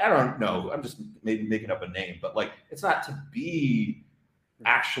be, I don't know, I'm just maybe making up a name, but like it's not to be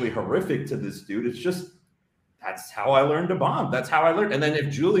actually horrific to this dude. It's just that's how I learned to bomb. That's how I learned. And then if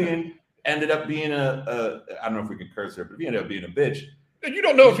Julian ended up being I don't know if we can curse here, but if he ended up being a bitch. You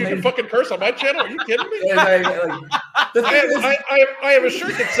don't know if you can fucking curse on my channel? Are you kidding me? I have a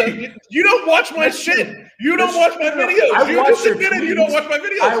shirt that says, "You don't watch my shit. You don't watch my videos. You just admitted you don't watch my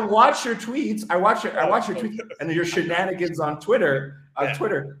videos." I watch your tweets. I watch your tweets and your shenanigans on Twitter.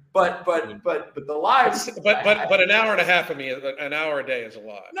 But the lives. But an hour and a half of me, an hour a day is a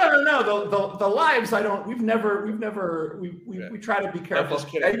lot. No. The lives. I don't. We try to be careful. I'm just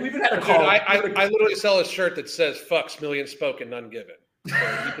kidding. We even had a call. I literally sell a shirt that says "fucks million spoken, none given." So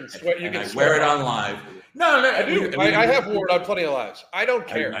you can swear. You can wear it on live. No, I do. I have worn it on plenty of lives. I don't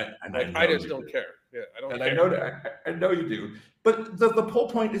care. I just don't care. Yeah, I don't. And I know you do. But the whole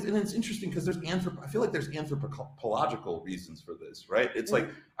point is, and it's interesting because I feel like there's anthropological reasons for this, right? It's like,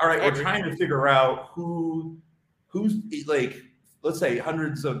 all right, we're trying to figure out who's like, let's say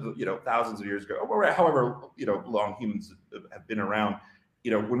hundreds of thousands of years ago, or however long humans have been around.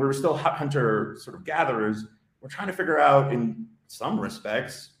 When we were still hunter sort of gatherers, we're trying to figure out in some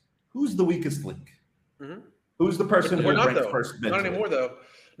respects who's the weakest link. Mm-hmm. Who's the person who ranks first mentally? Not anymore, though.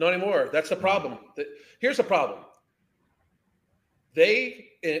 Not anymore. That's the problem. Here's the problem. They,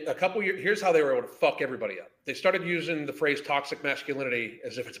 in a couple years, here's how they were able to fuck everybody up. They started using the phrase toxic masculinity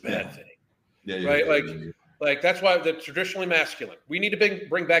as if it's a bad thing. Yeah, right? Like that's why the traditionally masculine. We need to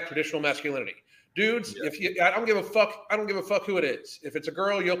bring back traditional masculinity. Dudes, I don't give a fuck who it is. If it's a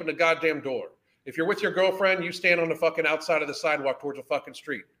girl, you open the goddamn door. If you're with your girlfriend, you stand on the fucking outside of the sidewalk towards a fucking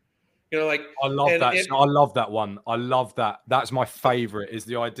street. I love that. I love that one. I love that. That's my favorite, is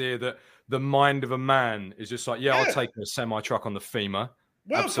the idea that the mind of a man is just like, I'll take a semi-truck on the femur.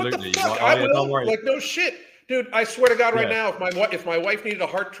 Well, absolutely. I will. Don't worry. Like, no shit. Dude, I swear to God right now, if my wife needed a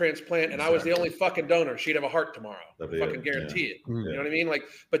heart transplant and I was the only fucking donor, she'd have a heart tomorrow. I fucking guarantee it. You know what I mean? Like,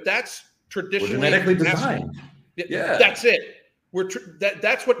 but that's traditionally genetically designed. Yeah. That's it.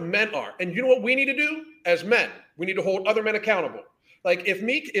 That's what men are. And you know what we need to do as men? We need to hold other men accountable. Like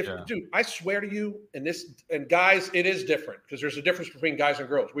dude, I swear to you, and guys, it is different because there's a difference between guys and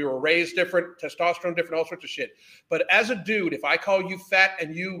girls. We were raised different, testosterone different, all sorts of shit. But as a dude, if I call you fat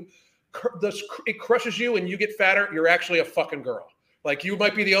and it crushes you and you get fatter, you're actually a fucking girl. Like, you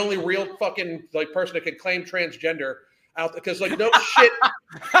might be the only real fucking like person that can claim transgender out there. Because like, no shit,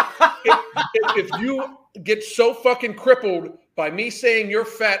 if you get so fucking crippled by me saying you're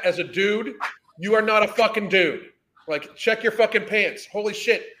fat as a dude, you are not a fucking dude. Like, check your fucking pants. Holy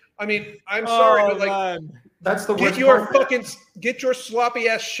shit. I mean, I'm sorry, but like, man. That's the worst. Get your sloppy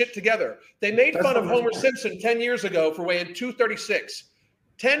ass shit together. They made fun of Homer Simpson 10 years ago for weighing 236.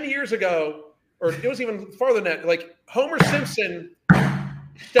 10 years ago, or it was even farther than that. Like, Homer Simpson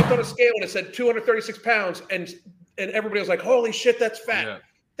stepped on a scale and it said 236 pounds, and everybody was like, "Holy shit, that's fat." Yeah.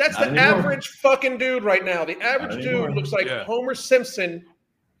 That's not the anymore. Average fucking dude right now. The average dude looks like Homer Simpson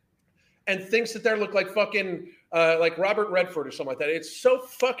and thinks that they look like fucking like Robert Redford or something like that. It's so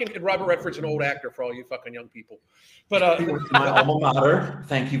fucking. And Robert Redford's an old actor for all you fucking young people. But my alma mater.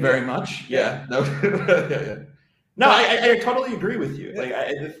 Thank you very much. Yeah. No. No, I totally agree with you. Like,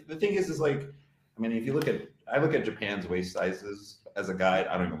 the thing is like, I mean, if you I look at Japan's waist sizes as a guide.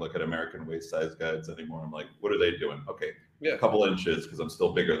 I don't even look at American waist size guides anymore. I'm like, what are they doing? Okay, a couple inches because I'm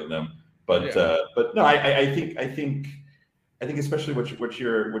still bigger than them. But no, I think especially what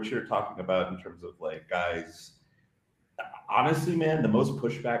you're talking about in terms of like guys. Honestly, man, the most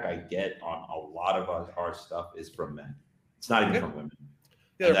pushback I get on a lot of our stuff is from men. It's not even from women.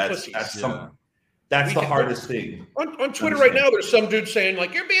 Yeah, that's the hardest thing. On Twitter right now, there's some dude saying,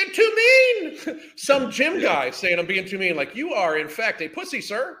 like, you're being too mean. Some gym guy saying I'm being too mean. Like, you are, in fact, a pussy,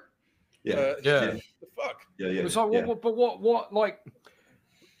 sir. The fuck? Yeah. So, what, like,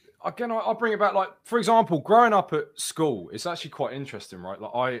 again, I bring it back, like, for example, growing up at school, it's actually quite interesting, right?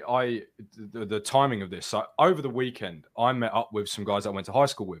 Like, the timing of this. So, over the weekend, I met up with some guys I went to high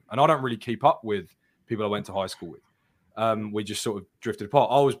school with, and I don't really keep up with people I went to high school with. We just sort of drifted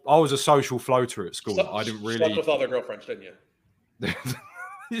apart. I was a social floater at school. I didn't really slept with other girlfriends, didn't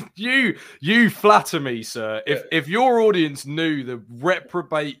you? you flatter me, sir. If your audience knew the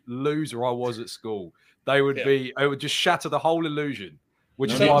reprobate loser I was at school, they would it would just shatter the whole illusion.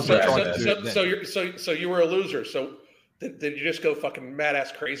 Which is why I've been trying to do it. So you were a loser. So did you just go fucking mad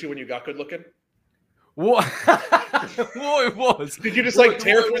ass crazy when you got good looking? What? What it was? Did you just like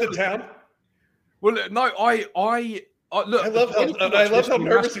tear through the town? Well, no, look, I love how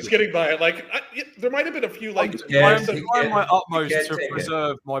nervous he's getting by it. Like, there might have been a few, like, I'm trying my utmost to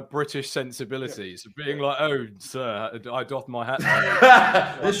preserve my British sensibilities, being like, "Oh, sir, I doff my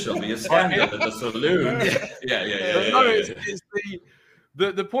hat." This shall be a scandal at the saloon. No,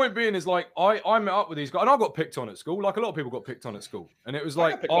 the point being is, like, I met up with these guys, and I got picked on at school. Like a lot of people got picked on at school, and it was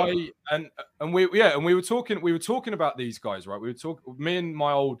like we were talking about these guys, right? Me and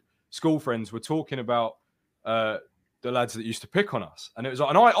my old school friends were talking about the lads that used to pick on us. And it was like,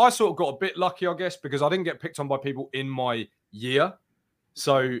 and I sort of got a bit lucky, I guess, because I didn't get picked on by people in my year.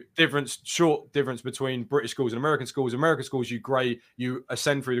 So short difference between British schools and American schools. American schools, you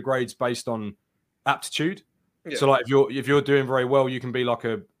ascend through the grades based on aptitude. Yeah. So like if you're doing very well, you can be like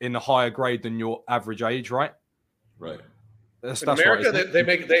in a higher grade than your average age, right? Right. That's America,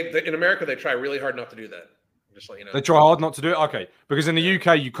 right, in America, they try really hard not to do that. Just let you know. They try hard not to do it? Okay. Because in the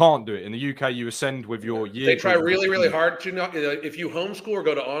UK, you can't do it. In the UK, you ascend with your year. They try really, really hard to not. If you homeschool or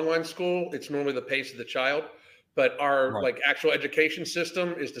go to online school, it's normally the pace of the child. But our like actual education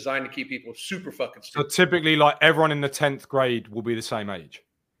system is designed to keep people super fucking stupid. So typically, like everyone in the 10th grade will be the same age.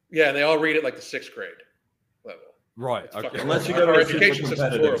 Yeah, and they all read it like the 6th grade level. Right. Okay. Unless you go to our education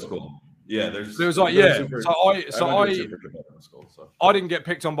system school. Yeah, there was like I didn't get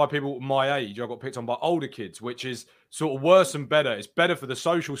picked on by people my age. I got picked on by older kids, which is sort of worse and better. It's better for the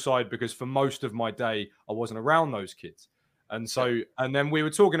social side because for most of my day I wasn't around those kids, and then we were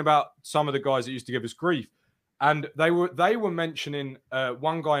talking about some of the guys that used to give us grief, and they were mentioning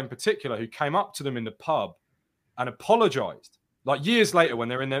one guy in particular who came up to them in the pub and apologized. Like years later, when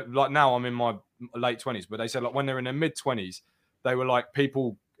they're in their, like now I'm in my late 20s, but they said like when they're in their mid 20s, they were like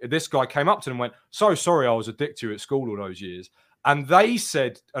people. This guy came up to them and went, "So sorry I was a dick to you at school all those years." And they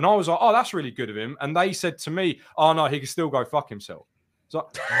said, and I was like, "Oh, that's really good of him." And they said to me, "Oh, no, he can still go fuck himself." It's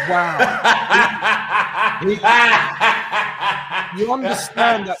like, wow. You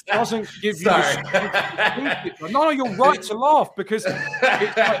understand that doesn't give you the No, you're right to laugh because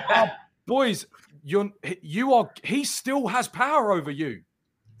it's like, boys, he still has power over you.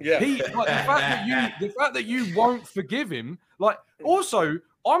 Yeah. The fact that you won't forgive him, like also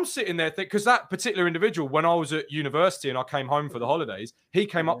I'm sitting there because that particular individual, when I was at university and I came home for the holidays, he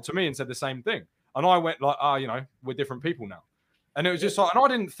came up to me and said the same thing. And I went like, we're different people now. And it was just like, and I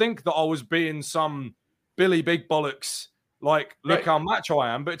didn't think that I was being some Billy Big Bollocks, like, look how macho I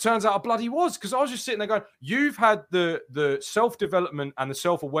am. But it turns out I bloody was, because I was just sitting there going, you've had the self-development and the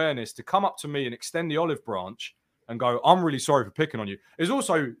self-awareness to come up to me and extend the olive branch and go, I'm really sorry for picking on you. There's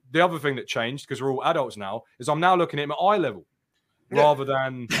also the other thing that changed, because we're all adults now, is I'm now looking at him at eye level. Rather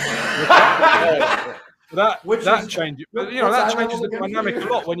than that changes, that changes the dynamic a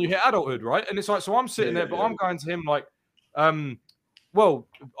lot when you hit adulthood, right? And it's like, so I'm sitting there, but I'm going to him like, well,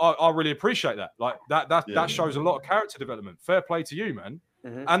 I really appreciate that. Like that shows a lot of character development. Fair play to you, man.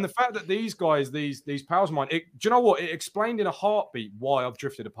 Mm-hmm. And the fact that these guys, these pals of mine, do you know what? It explained in a heartbeat why I've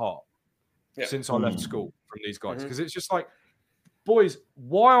drifted apart since I left school from these guys. Because it's just like, boys,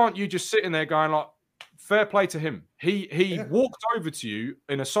 why aren't you just sitting there going like, fair play to him. He walked over to you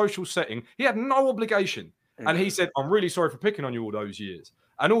in a social setting. He had no obligation. And he said, I'm really sorry for picking on you all those years.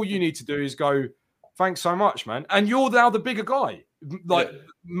 And all you need to do is go, thanks so much, man. And you're now the bigger guy, like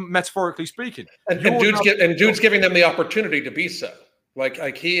metaphorically speaking. And dude's giving them the opportunity to be so.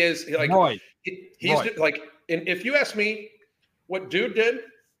 Like he is like he's like and if you ask me, what dude did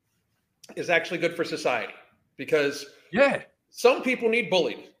is actually good for society, because some people need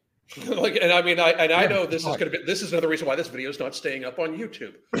bullied. Like, and I mean, I know this is another reason why this video is not staying up on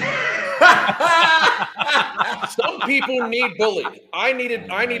YouTube. Some people need bullied. I needed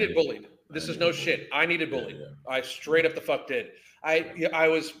bullied. This is no shit. I needed bullied. I straight up the fuck did. I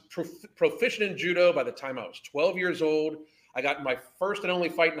was proficient in judo by the time I was 12 years old. I got my first and only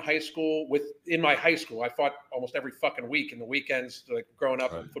fight in high school. In my high school, I fought almost every fucking week in the weekends, like growing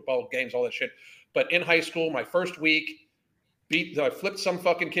up, football games, all that shit. But in high school, my first week, I flipped some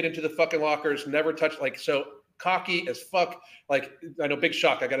fucking kid into the fucking lockers, never touched, like, so cocky as fuck. Like, I know, big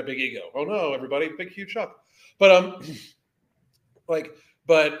shock. I got a big ego. Oh no, everybody, big, huge shock. But,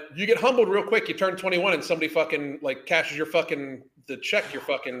 but you get humbled real quick. You turn 21 and somebody fucking like cashes the check you're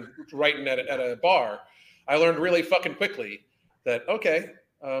fucking writing at a bar. I learned really fucking quickly that, okay,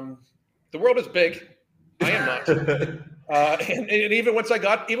 the world is big. I am not. And even once I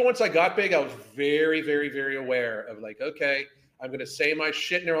got big, I was very, very, very aware of like, okay, I'm going to say my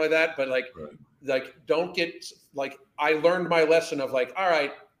shit and everything like that. But like, don't get like, I learned my lesson of like, all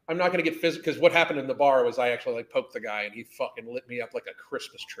right, I'm not going to get physical, because what happened in the bar was I actually like poked the guy and he fucking lit me up like a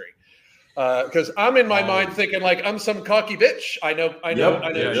Christmas tree. Because I'm in my mind thinking like I'm some cocky bitch. I know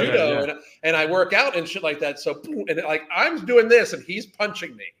judo and I work out and shit like that. So boom, and like I'm doing this and he's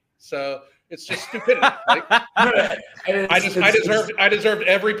punching me. So it's just stupidity. Like, I deserved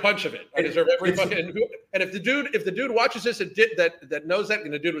every punch of it. I deserved every fucking. And if the dude watches this and that knows that,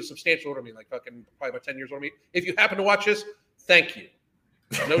 and the dude was substantial older than me, like fucking probably about 10 years older than me. If you happen to watch this, thank you.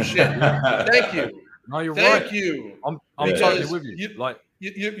 No shit. Thank you. No, you're right. Thank you. I'm totally with you.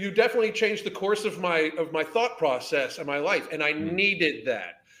 You definitely changed the course of my thought process and my life, and I needed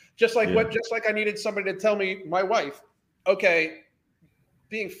that. Just like I needed somebody to tell me, my wife, okay,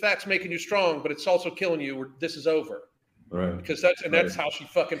 being fat's making you strong, but it's also killing you. This is over, right? Because that's how she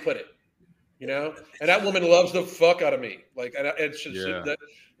fucking put it, you know. And that woman loves the fuck out of me. Like, and it's just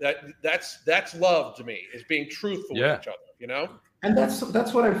that's love to me, is being truthful with each other, you know. And that's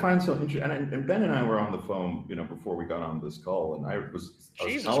what I find so interesting. And Ben and I were on the phone, before we got on this call, and I was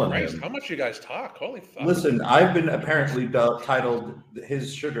Jesus telling Christ, him, how much you guys talk? Holy fuck! Listen, I've been apparently titled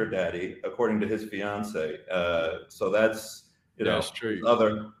his sugar daddy, according to his fiance. So that's that's true.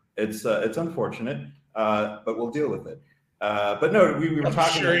 It's unfortunate, but we'll deal with it. But no, we were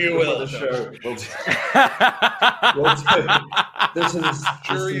talking. Sure, you will. The show.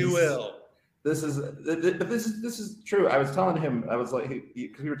 You will. This is true. I was telling him, I was like,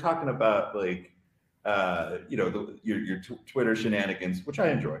 because we were talking about like, your Twitter shenanigans, which I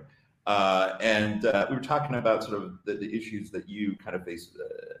enjoy, and we were talking about sort of the issues that you kind of face,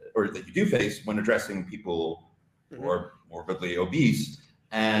 or that you do face when addressing people who are morbidly obese.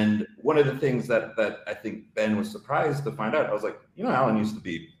 And one of the things that I think Ben was surprised to find out, I was like, Alan used to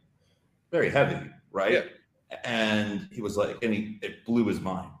be very heavy, right? Yeah. And he was like, and it blew his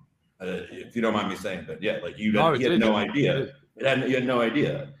mind. If you don't mind me saying, but like you had no idea. You had no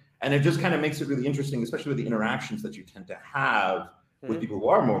idea. And it just kind of makes it really interesting, especially with the interactions that you tend to have with people who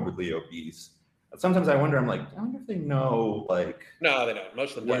are morbidly obese. Sometimes I wonder, I'm like, I wonder if they know, like... No, they don't.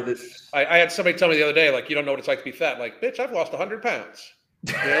 Most of them don't. I had somebody tell me the other day, like, you don't know what it's like to be fat. Like, bitch, I've lost 100 pounds.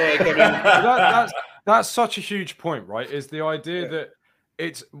 That's such a huge point, right? Is the idea that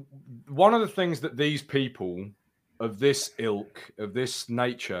it's one of the things that these people of this ilk, of this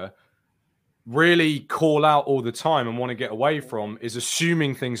nature, really call out all the time and want to get away from is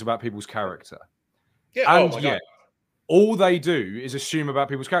assuming things about people's character. Yeah, and all they do is assume about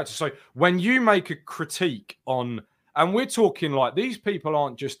people's character. So when you make a critique on, and we're talking like these people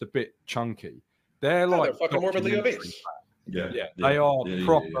aren't just a bit chunky, they're like they're fucking morbidly obese. They are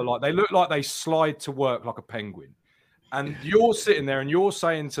proper. Like they look like they slide to work like a penguin. And you're sitting there and you're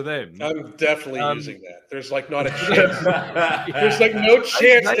saying to them, I'm definitely using that. There's like not a chance. There's like no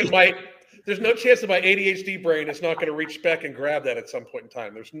chance there's no chance that my ADHD brain is not going to reach back and grab that at some point in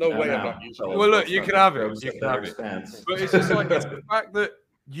time. There's no way I'm not using it. Well, look, you can have it. You can have it. But it's just like it's the fact that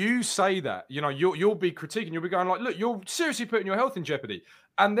you say that, you'll be critiquing, you'll be going like, look, you're seriously putting your health in jeopardy.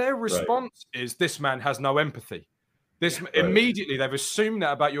 And their response is, this man has no empathy. Immediately they've assumed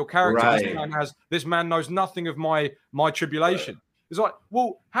that about your character. Right. This man knows nothing of my tribulation. Right. It's like,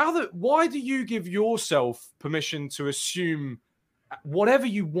 well, why do you give yourself permission to assume whatever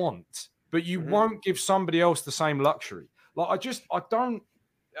you want, but you won't give somebody else the same luxury? Like,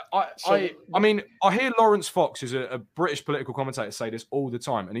 I mean, I hear Lawrence Fox, who's a British political commentator, say this all the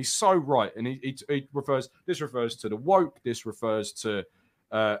time, and he's so right. And he refers to the woke. This refers to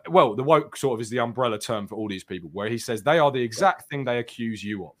the woke sort of is the umbrella term for all these people, where he says they are the exact thing they accuse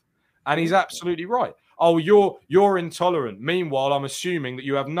you of. And he's absolutely right. oh, you're intolerant. Meanwhile, I'm assuming that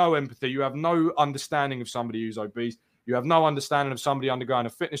you have no empathy, you have no understanding of somebody who's obese, you have no understanding of somebody undergoing a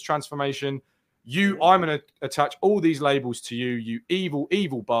fitness transformation. I'm going to attach all these labels to you, you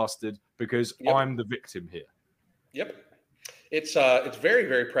evil bastard, because I'm the victim here. Yep. It's very,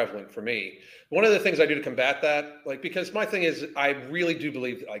 very prevalent for me. One of the things I do to combat that, like, because my thing is, I really do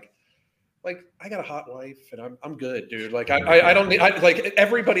believe that, like I got a hot wife and I'm good, dude. Like I don't need, like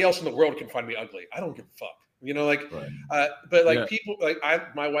everybody else in the world can find me ugly. I don't give a fuck, you know, like, but like people, like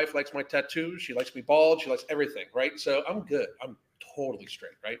my wife likes my tattoos. She likes me bald. She likes everything. Right. So I'm good. I'm totally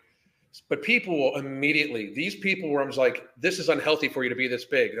straight. Right. But people will immediately, these people where I was like, this is unhealthy for you to be this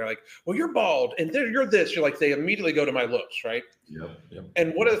big. They're like, well, you're bald and you're this. You're like, they immediately go to my looks, right? Yep.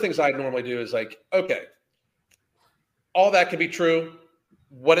 And one of the things I normally do is like, okay, all that can be true.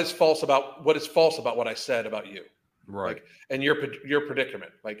 What is false about what I said about you? Right. Like, and your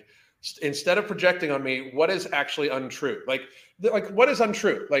predicament. Like, instead of projecting on me, what is actually untrue? Like what is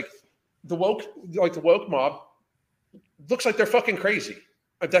untrue? Like the woke mob looks like they're fucking crazy.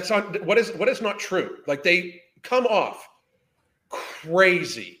 That's not what is not true. Like they come off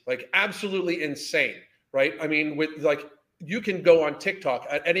crazy, like absolutely insane, right? I mean, with like you can go on TikTok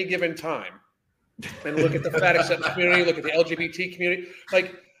at any given time and look at the fat acceptance community, look at the LGBT community.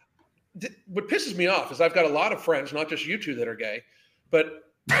 Like what pisses me off is I've got a lot of friends, not just you two, that are gay, but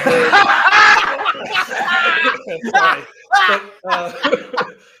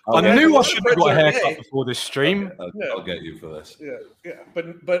I knew I should have got a haircut before this stream. I'll get you for this. Yeah.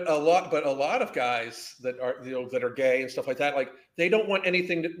 But a lot of guys that are, you know, that are gay and stuff like that, like they don't want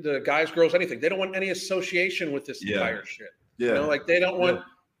anything. The guys, girls, anything. They don't want any association with this entire shit. Yeah. You know, like they don't want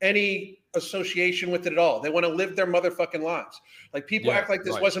any association with it at all. They want to live their motherfucking lives. Like people act like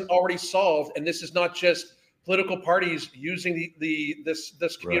this wasn't already solved, and this is not just political parties using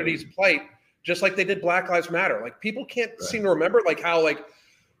this community's plight, just like they did Black Lives Matter. Like people can't seem to remember like how like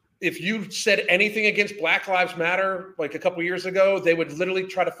if you said anything against Black Lives Matter like a couple years ago, they would literally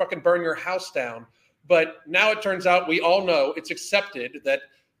try to fucking burn your house down. But now it turns out we all know it's accepted that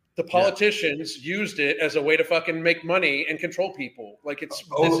the politicians used it as a way to fucking make money and control people. Like this is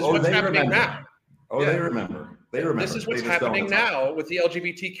what's happening now. They remember. This is what's happening now with the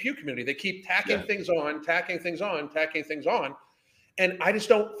LGBTQ community. They keep tacking things on. And I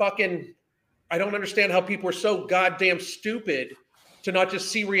just I don't understand how people are so goddamn stupid to not just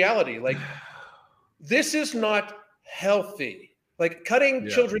see reality. Like, this is not healthy. Like, cutting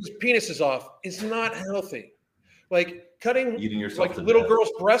children's penises off is not healthy. Like, cutting like little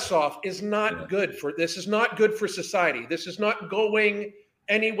girls' breasts off is not good for. This is not good for society. This is not going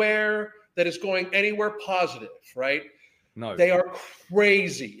anywhere that is going anywhere positive, right? No, they are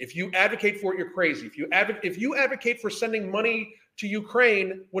crazy. If you advocate for it, you're crazy. If you advocate for sending money to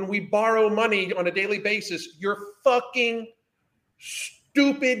Ukraine when we borrow money on a daily basis, you're fucking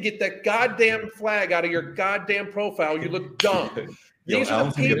stupid. Get that goddamn flag out of your goddamn profile. You look dumb. I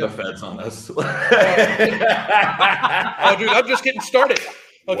don't think get the feds on this. Oh, dude, I'm just getting started.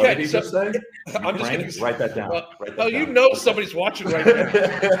 Okay, what did he just say? I'm just going to write that down. You know somebody's watching right now.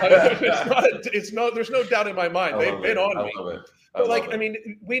 There's no doubt in my mind. They've been on me. But I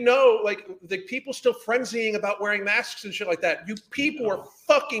mean, we know, like, the people still frenzying about wearing masks and shit like that. You people are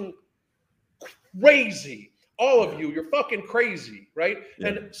fucking crazy. All of you, you're fucking crazy, right? Yeah,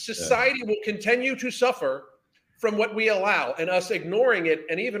 and society will continue to suffer from what we allow, and us ignoring it,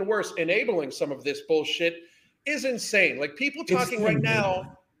 and even worse, enabling some of this bullshit is insane. Like, people talking right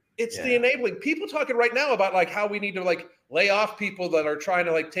now, it's the enabling. People talking right now about like how we need to like lay off people that are trying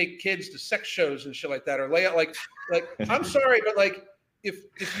to like take kids to sex shows and shit like that, or lay out like I'm sorry, but like if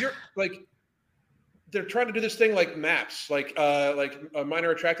you're like, they're trying to do this thing like MAPS, like a minor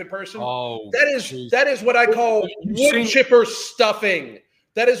attracted person. Oh, that is what I call wood chipper stuffing.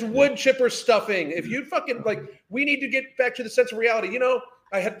 That is wood chipper stuffing. If you fucking like, we need to get back to the sense of reality. You know,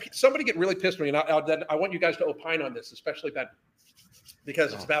 I had somebody get really pissed at me, and I want you guys to opine on this, especially Ben,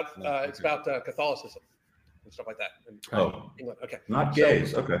 because it's about Catholicism and stuff like that. England. Okay. Not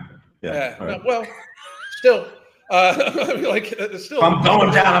gays. Okay. Yeah. Right. Well, still. Still, I'm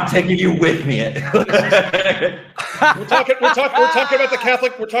going down. I'm taking you with me. we're talking about the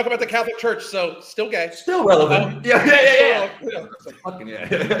Catholic. We're talking about the Catholic Church. So still gay. Still relevant. Yeah.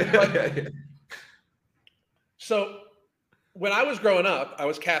 So when I was growing up, I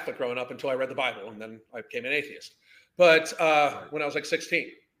was Catholic growing up until I read the Bible, and then I became an atheist. But when I was like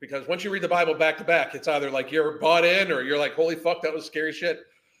 16, because once you read the Bible back to back, it's either like you're bought in or you're like, holy fuck, that was scary shit.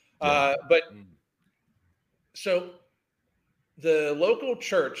 So the local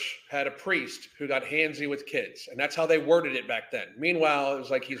church had a priest who got handsy with kids, and that's how they worded it back then. Meanwhile, it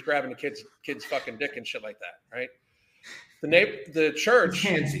was like he's grabbing the kid's fucking dick and shit like that, right? The church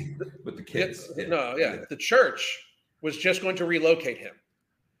It's handsy with the kids. The church was just going to relocate him.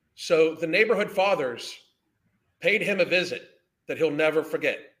 So the neighborhood fathers paid him a visit that he'll never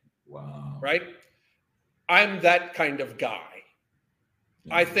forget. Wow. Right? I'm that kind of guy.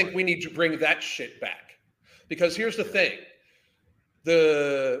 I think we need to bring that shit back. Because here's the thing.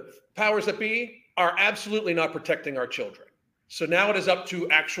 The powers that be are absolutely not protecting our children. So now it is up to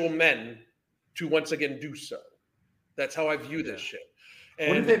actual men to once again do so. That's how I view this shit.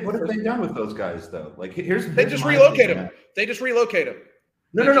 And what have they done with those guys though? Like they just relocate them. They just relocate them.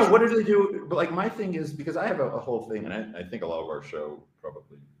 No. What do they do? But like my thing is, because I have a whole thing, and I think a lot of our show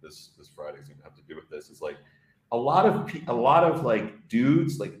probably this Friday is going to have to do with this. Is like a lot of like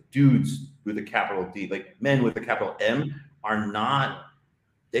dudes with a capital D, like men with a capital M, are not.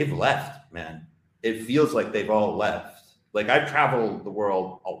 They've left, man. It feels like they've all left. Like I've traveled the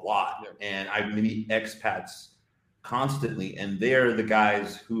world a lot, and I meet expats constantly, and they're the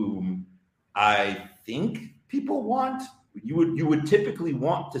guys whom I think people want. You would typically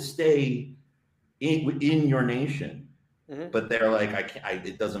want to stay in your nation, but they're like, I can't.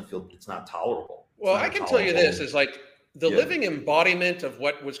 It doesn't feel. It's not tolerable. Well, I can tell you this is like the living embodiment of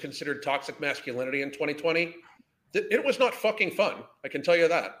what was considered toxic masculinity in 2020. It was not fucking fun. I can tell you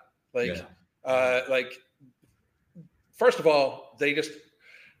that. Like, first of all, they just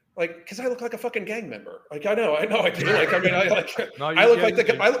like because I look like a fucking gang member. Like I know I do. Like I mean, I look like the guy. I look like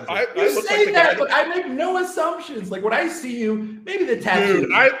the guy. But I make no assumptions. Like when I see you, maybe the tattoo.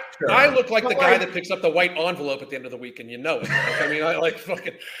 Dude, I look like the guy that picks up the white envelope at the end of the week, and you know it. Like, I mean, I like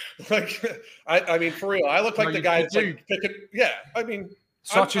fucking like. I mean, for real, I look like the guy that's like picking. Yeah, I mean.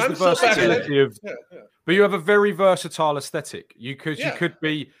 Such is the versatility of, but you have a very versatile aesthetic. You could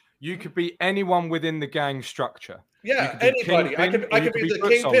be anyone within the gang structure. Yeah, anybody. I could be the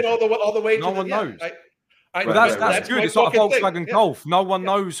kingpin all the way to no one knows. Well, that's good. It's like a Volkswagen Golf. No one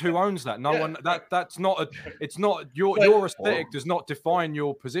knows who owns that. No one. That's not. It's not your aesthetic does not define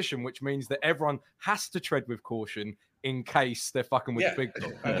your position, which means that everyone has to tread with caution in case they're fucking with the big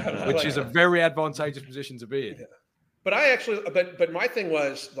dog, which is a very advantageous position to be in. Yeah. But I actually, but my thing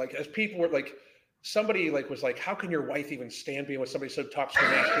was like, as people were like, somebody like was like, how can your wife even stand being with somebody so toxic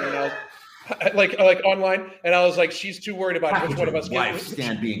and masculine? And I was like online, and I was like, she's too worried about which one of us gets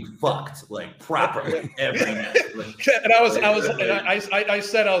stand being fucked like properly every night. And I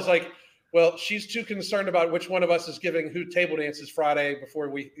said, I was like, well, she's too concerned about which one of us is giving who table dances Friday before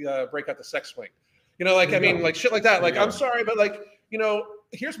we break out the sex swing. You know, like I mean, like shit like that. Like I'm sorry, but like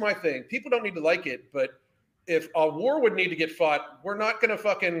here's my thing: people don't need to like it, but if a war would need to get fought, we're not going to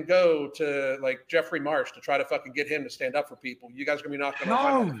fucking go to like Jeffrey Marsh to try to fucking get him to stand up for people. You guys are going to be knocking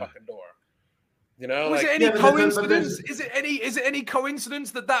on the fucking door. You know, is it any coincidence? Is it any coincidence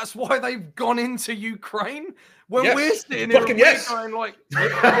that that's why they've gone into Ukraine? When we're sitting here, going like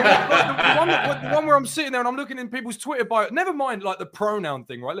the one where I'm sitting there and I'm looking in people's Twitter bio. Never mind like the pronoun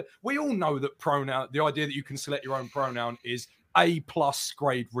thing, right? We all know that the idea that you can select your own pronoun is A+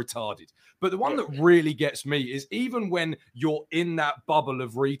 grade retarded. But the one that really gets me is even when you're in that bubble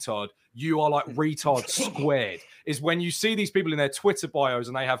of retard, you are like retard squared. Is when you see these people in their Twitter bios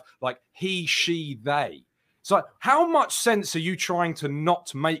and they have like he, she, they. So how much sense are you trying to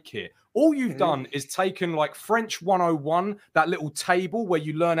not make here? All you've done is taken like French 101, that little table where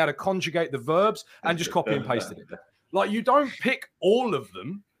you learn how to conjugate the verbs, and just copy and pasted it. Like you don't pick all of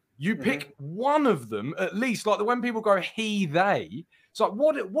them. You pick one of them at least. Like when people go he, they. It's like,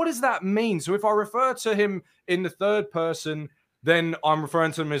 what does that mean? So if I refer to him in the third person, then I'm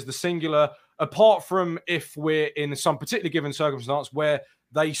referring to him as the singular, apart from if we're in some particular given circumstance where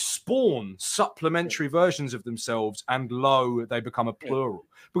they spawn supplementary versions of themselves and they become a plural.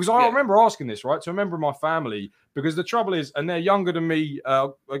 Because I remember asking this, right? So I remember my family, because the trouble is, and they're younger than me,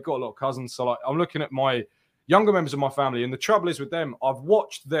 I've got a lot of cousins, so like I'm looking at my younger members of my family, and the trouble is with them, I've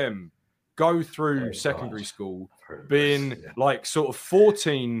watched them go through secondary school, being like sort of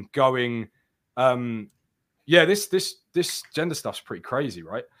 14, going, this gender stuff's pretty crazy,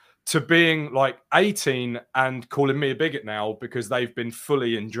 right? To being like 18 and calling me a bigot now because they've been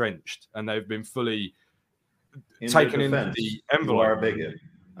fully drenched and they've been fully taken into the envelope. You are a bigot.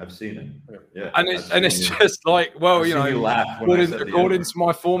 I've seen it. Yeah, and it's just like, well, according to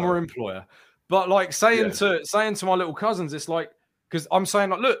my former employer. But like saying to my little cousins, it's like, because I'm saying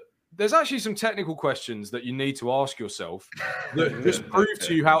like, look, there's actually some technical questions that you need to ask yourself that just prove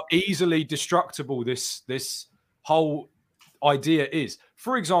to you how easily destructible this whole idea is.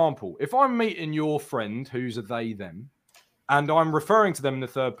 For example, if I'm meeting your friend who's a they, them, and I'm referring to them in the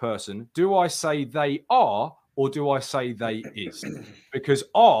third person, do I say they are or do I say they is? Because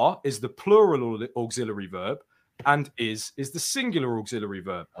are is the plural auxiliary verb and is the singular auxiliary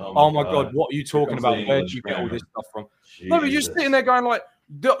verb. Oh my God, what are you talking about? Where do you get all this stuff from? Jesus. No, but you're sitting there going like,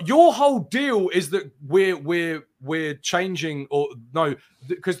 your whole deal is that we're changing, or no,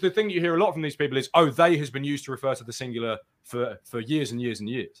 because the thing you hear a lot from these people is, oh, they has been used to refer to the singular for years and years and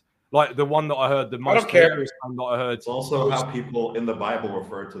years. Like the one that I heard, the most hilarious one that I heard. It's also how people in the Bible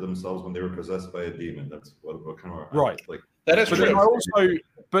refer to themselves when they were possessed by a demon. That's what kind of right. Like that is true.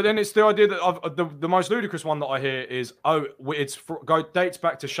 But then it's the idea that the most ludicrous one that I hear is, oh, dates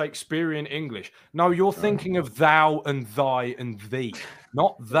back to Shakespearean English. No, you're thinking of thou and thy and thee,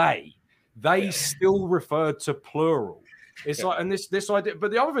 not they. They still refer to plural. It's like, and this idea.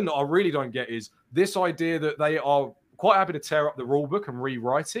 But the other thing that I really don't get is this idea that they are quite happy to tear up the rule book and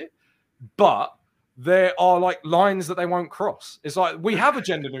rewrite it, but there are like lines that they won't cross. It's like, we have a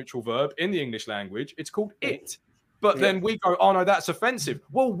gender neutral verb in the English language. It's called it. But then we go, oh no, that's offensive.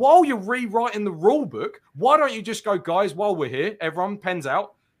 Well, while you're rewriting the rule book, why don't you just go, guys, while we're here, everyone pens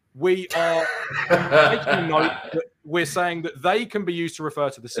out. We are making a note that we're saying that they can be used to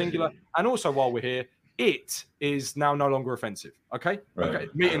refer to the singular. And also while we're here, it is now no longer offensive. Okay? Right. Okay.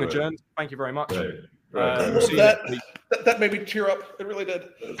 Meeting adjourned. Thank you very much. Right. That made me tear up. It really did.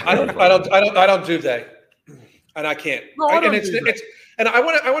 I don't do they, and I can't. No, I don't do that. And I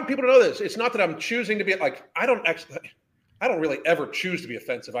want people to know this. It's not that I'm choosing to be like, I don't really ever choose to be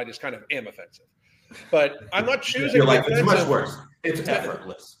offensive. I just kind of am offensive. But I'm not choosing to be offensive. It's much worse. It's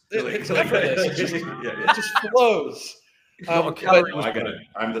effortless. It's effortless. It just flows. I get it.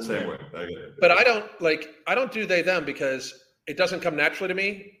 I'm the same way. I get it. But I don't do they them because it doesn't come naturally to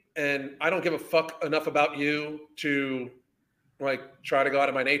me, and I don't give a fuck enough about you to like try to go out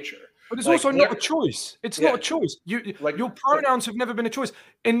of my nature. But it's also not a choice. It's not a choice. Your pronouns have never been a choice.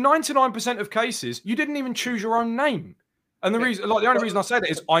 In 99% of cases, you didn't even choose your own name. And the only reason I say that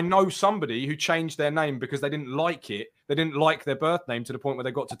is I know somebody who changed their name because they didn't like it. They didn't like their birth name to the point where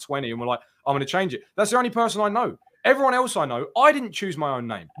they got to 20 and were like, I'm going to change it. That's the only person I know. Everyone else I know, I didn't choose my own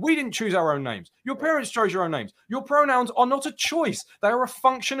name. We didn't choose our own names. Your parents chose your own names. Your pronouns are not a choice. They are a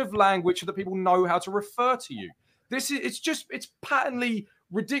function of language so that people know how to refer to you. It's patently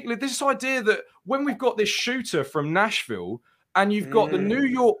ridiculous. This idea that when we've got this shooter from Nashville and you've got the New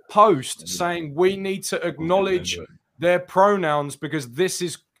York Post saying we need to acknowledge their pronouns because this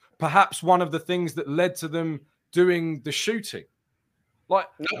is perhaps one of the things that led to them doing the shooting. Like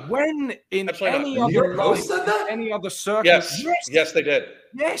when in any other life, any other circus, yes, they did.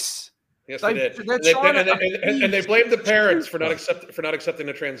 Yes, they did. And they blamed the parents for not accepting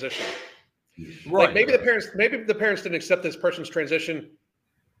the transition. Right. Like maybe the parents didn't accept this person's transition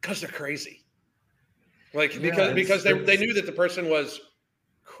because they're crazy. Like because they knew that the person was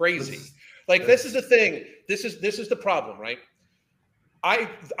crazy. This is the thing. This is the problem, right? I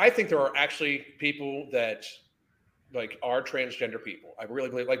think there are actually people that like are transgender people. I really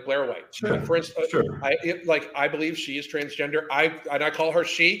believe, like Blair White. Sure. Like, for instance, I believe she is transgender. I call her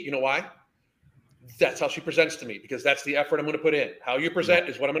she. You know why? That's how she presents to me because that's the effort I'm going to put in. How you present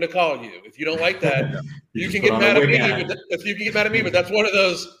is what I'm going to call you. If you don't like that, you can get mad at me. If you can get mad at me, but that's one of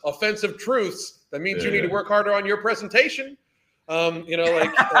those offensive truths. That means you need to work harder on your presentation. Alan, I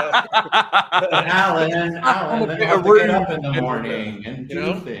have to get up in the morning and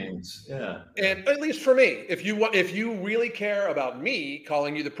do things. Yeah. And at least for me, if you really care about me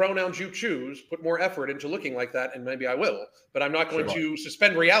calling you the pronouns you choose, put more effort into looking like that, and maybe I will. But I'm not going to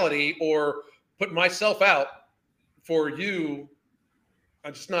suspend reality or put myself out for you.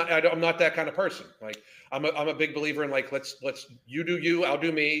 I'm not that kind of person. Like I'm a big believer in like let's you do you, I'll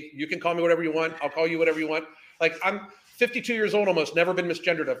do me. You can call me whatever you want. I'll call you whatever you want. Like I'm 52 years old, almost never been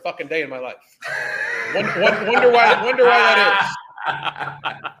misgendered a fucking day in my life. Wonder why that is.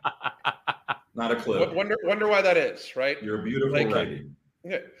 Not a clue. Wonder why that is. Right. You're a beautiful lady.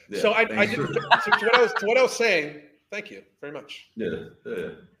 Yeah. So to what I was saying. Thank you very much. Yeah.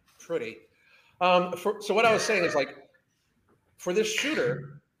 Pretty. So what I was saying is like, for this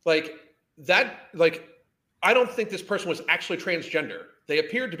shooter, like that, like I don't think this person was actually transgender. They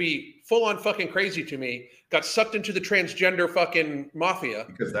appeared to be full on fucking crazy to me. Got sucked into the transgender fucking mafia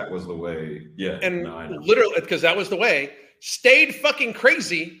because that was the way. Yeah, and literally because that was the way. Stayed fucking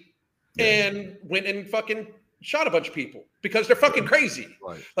crazy and went and fucking shot a bunch of people because they're fucking crazy.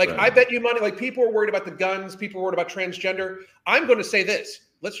 Right. I bet you money. Like people are worried about the guns. People are worried about transgender. I'm going to say this.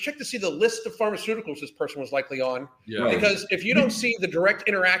 Let's check to see the list of pharmaceuticals this person was likely on. Yeah. Because if you don't see the direct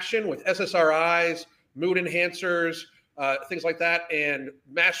interaction with SSRIs, mood enhancers, things like that, and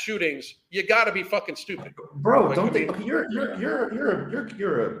mass shootings, you got to be fucking stupid, bro. Like, Don't I think mean-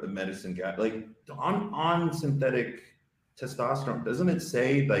 you're a medicine guy. Like on synthetic testosterone, doesn't it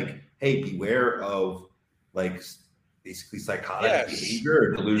say like, hey, beware of like basically psychotic Yes. behavior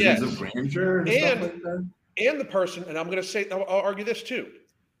or delusions Yes. of grandeur and stuff like that? And the person, and I'm going to say, I'll argue this too.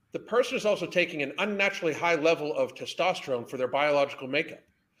 The person is also taking an unnaturally high level of testosterone for their biological makeup.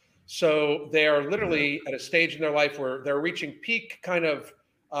 So they are literally at a stage in their life where they're reaching peak kind of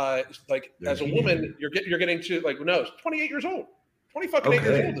like They're as a woman, you're getting to like, who knows, 28 years old. 8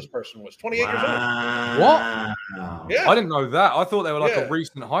 years old this person was. 28 years old. What? Yeah. I didn't know that. I thought they were like Yeah. a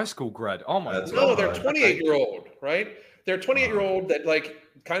recent high school grad. Oh my That's god. No, they're 28-year-old, right? They're 28-year-old that like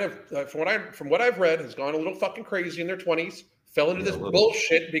kind of from what I've read has gone a little fucking crazy in their 20s, fell into this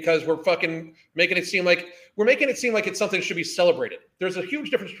bullshit because we're fucking making it seem like it's something that should be celebrated. There's a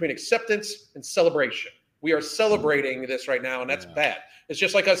huge difference between acceptance and celebration. We are celebrating this right now, and that's bad. It's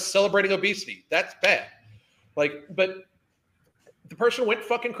just like us celebrating obesity. That's bad. Like, but the person went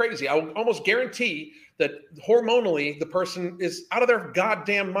fucking crazy. I will almost guarantee that hormonally the person is out of their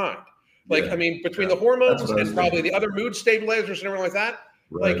goddamn mind. Like, I mean, between the hormones and probably the other mood stabilizers and everything like that.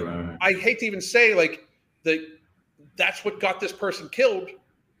 I hate to even say like that's what got this person killed,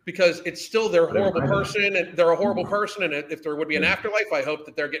 because it's still they're a horrible person and they're a horrible person. And if there would be an afterlife, I hope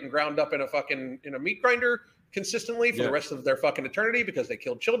that they're getting ground up in a meat grinder consistently for the rest of their fucking eternity because they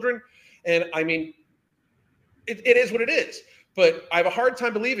killed children. And I mean, it is what it is. But I have a hard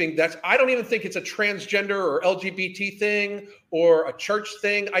time believing I don't even think it's a transgender or LGBT thing or a church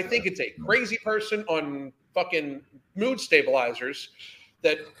thing. I think it's a crazy person on fucking mood stabilizers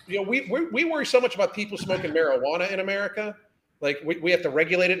that, you know, we worry so much about people smoking marijuana in America. Like we have to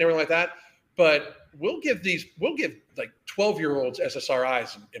regulate it and everything like that. But we'll give like 12-year-olds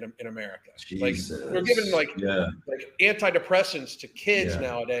SSRIs in America. Jesus. Like we're giving like antidepressants to kids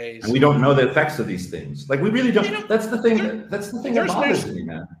nowadays. And we don't know the effects of these things. Like we really don't. That's the thing. That's the thing that bothers me,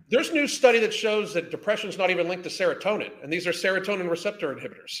 man. There's a new study that shows that depression is not even linked to serotonin, and these are serotonin receptor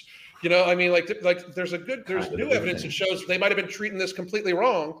inhibitors. You know, I mean, like there's new evidence that shows they might have been treating this completely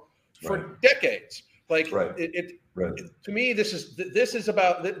wrong for decades. Like to me, this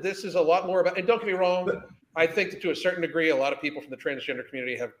is a lot more about. And don't get me wrong, I think that to a certain degree, a lot of people from the transgender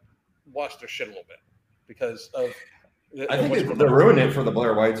community have lost their shit a little bit because of. I think they're ruining it for the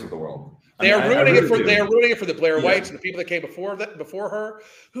Blair Whites of the world. They are ruining it for the Blair Whites and the people that came before her,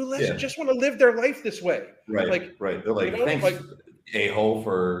 who just want to live their life this way. Right. They're like, thanks, a-hole,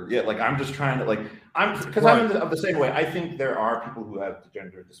 for like I'm just trying to I'm the same way. I think there are people who have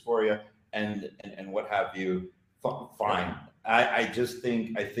gender dysphoria and what have you. Fine. I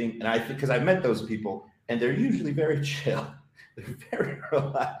think because I've met those people and they're usually very chill. They're very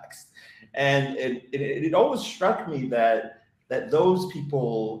relaxed. And it always struck me that those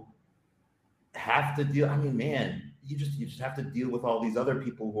people have to deal. I mean, man, you just have to deal with all these other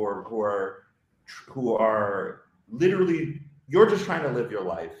people who are literally, you're just trying to live your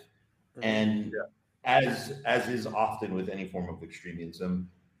life. And as is often with any form of extremism,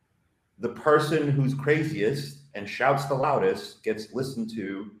 the person who's craziest and shouts the loudest gets listened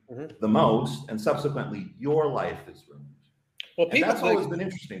to the most, and subsequently your life is ruined. Well, that's always been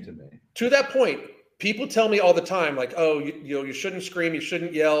interesting to me. To that point, people tell me all the time, like, "Oh, you shouldn't scream, you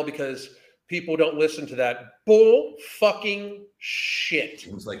shouldn't yell because people don't listen to that." Bull fucking shit.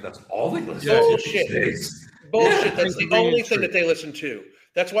 Seems like that's all they listen to. Bullshit. Bullshit. That's the only thing that they listen to.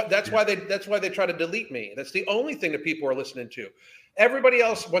 That's why they try to delete me. That's the only thing that people are listening to. Everybody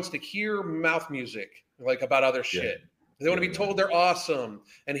else wants to hear mouth music, like about other shit. They want to be told they're awesome.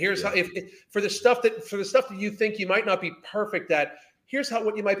 And here's how, if for the stuff that you think you might not be perfect at, here's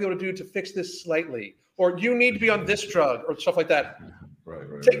what you might be able to do to fix this slightly. Or you need to be on this drug or stuff like that.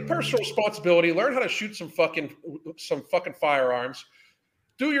 Take personal responsibility. Learn how to shoot some fucking firearms.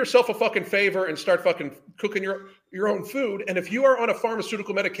 Do yourself a fucking favor and start fucking cooking your own food. And if you are on a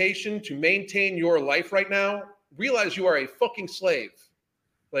pharmaceutical medication to maintain your life right now, realize you are a fucking slave.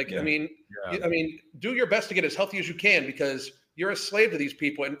 Like, I mean, do your best to get as healthy as you can because you're a slave to these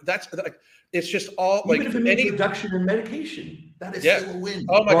people. And that's like, it's just all like even if it means reduction in medication, that is still a win.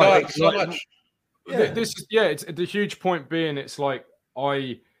 Oh my God, so much. It's the huge point being, it's like,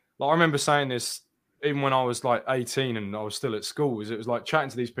 I remember saying this even when I was like 18 and I was still at school, it was like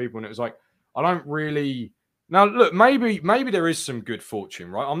chatting to these people and it was like, I don't really, now look, maybe there is some good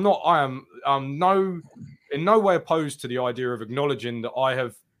fortune, right? I'm in no way opposed to the idea of acknowledging that I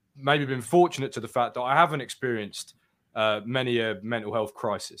have maybe been fortunate to the fact that I haven't experienced many a mental health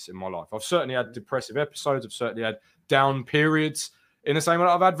crisis in my life. I've certainly had depressive episodes. I've certainly had down periods in the same way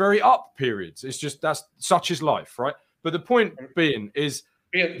that I've had very up periods. It's just, that's such is life, right? But the point being is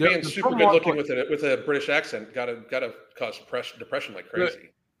being super good looking with a British accent gotta cause depression like crazy.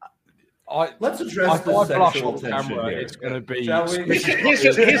 Let's address the sexual tension here. It's going to be. Shall we? He's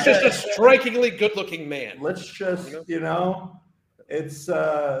just a strikingly good-looking man. Let's just, it's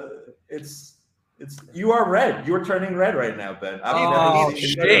you are red. You're turning red right now, Ben. I've never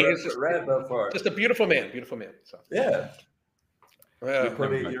seen you red before. Just a beautiful man. So. Yeah. You're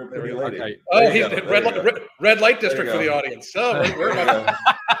pretty lady. Okay. Oh, he's red light district for the audience. So we're about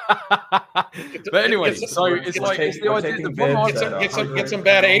but anyway, so it's like it's the idea. The problem get some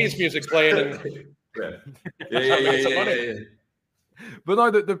bad 80s music playing. Yeah. But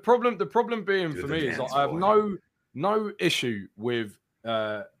no, the problem being for me is I have no issue with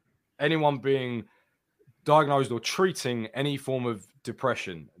anyone being diagnosed or treating any form of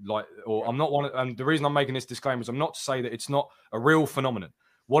depression. I'm not one. And the reason I'm making this disclaimer is I'm not to say that it's not a real phenomenon.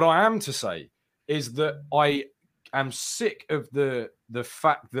 What I am to say is that I am sick of the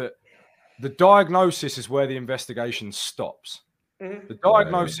fact that the diagnosis is where the investigation stops. Mm-hmm. The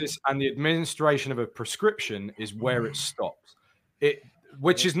diagnosis and the administration of a prescription is where it stops.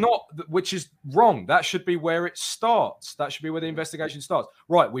 Which is wrong. That should be where it starts. That should be where the investigation starts.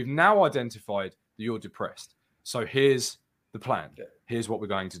 Right, we've now identified that you're depressed. So here's the plan. Here's what we're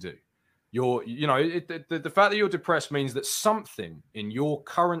going to do. The fact that you're depressed means that something in your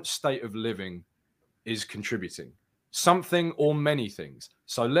current state of living is contributing. Something or many things.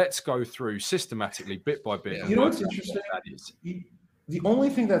 So let's go through systematically, bit by bit. You know what's interesting? The only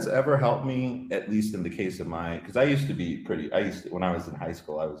thing that's ever helped me, at least in the case of because I used to be when I was in high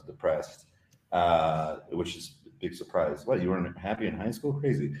school, I was depressed, which is a big surprise. What, you weren't happy in high school?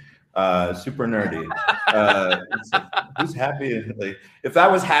 Crazy. Super nerdy. Who's happy? If I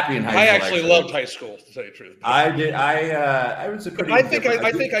was happy in high school, I actually loved high school, to tell you the truth. I did. I was a pretty. I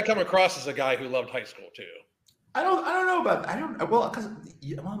think I come across as a guy who loved high school too. I don't know about. I'm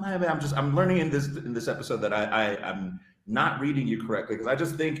learning in this episode that I'm not reading you correctly, because I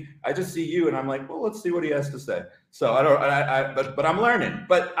just see you and I'm like, well, let's see what he has to say. So but I'm learning.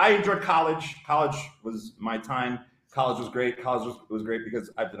 But I enjoyed college. College was my time. College was great. College was great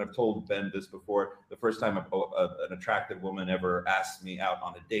because I've told Ben this before. The first time an attractive woman ever asked me out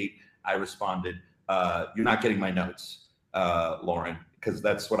on a date, I responded, "You're not getting my notes, Lauren," because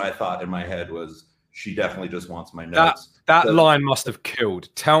that's what I thought in my head was. She definitely just wants my notes. That line must have killed.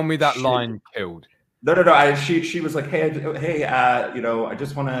 Tell me that line killed. No. She was like, hey, I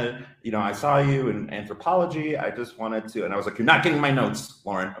just want to, I saw you in anthropology. I just wanted to, and I was like, you're not getting my notes,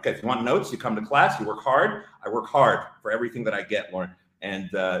 Lauren. Okay, if you want notes, you come to class. You work hard. I work hard for everything that I get, Lauren. And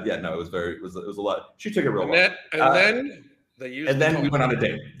it was a lot. She took it real well. Then we went on a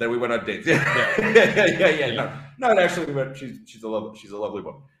date. Then we went on dates. Yeah. No, actually, she's a lovely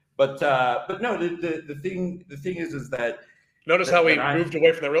woman. But no, the thing is that notice how we moved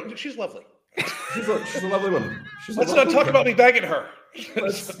away from the real. She's lovely. She's a lovely woman. Let's not talk about me bagging her.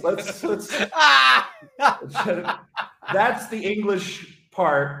 Let's that's the English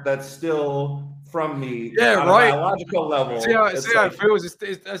part that's still from me. Yeah, on right. A biological level. See how it feels.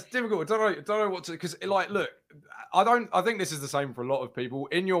 It's difficult. I don't know what to, because look. I think this is the same for a lot of people.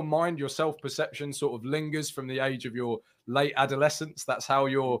 In your mind, your self-perception sort of lingers from the age of your late adolescence. That's how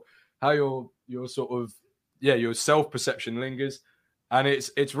your sort of your self-perception lingers, and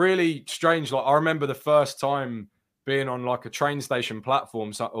it's really strange. Like I remember the first time being on like a train station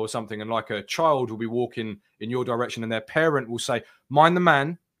platform or something, and like a child will be walking in your direction, and their parent will say, "Mind the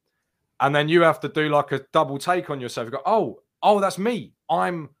man," and then you have to do like a double take on yourself. You go, "Oh, that's me.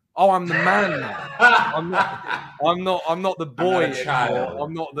 I'm the man now. I'm not the boy. I'm not a child.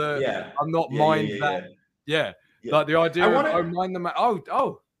 I'm not the. Yeah. I'm not mind that. Yeah. Like the idea of mind the man.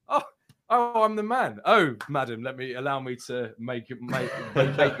 Oh, I'm the man. Oh, madam, allow me to make your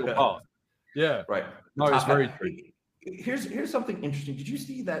part. Yeah. Right. No, it's very true. Here's something interesting. Did you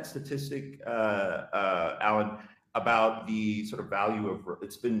see that statistic, Alan, about the sort of value of?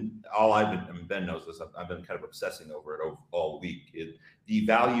 It's been Ben knows this. I've been kind of obsessing over it all week. The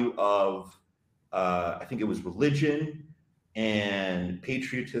value of, I think it was religion and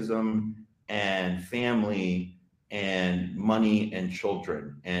patriotism and family and money and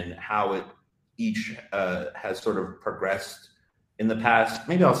children, and how it each has sort of progressed in the past.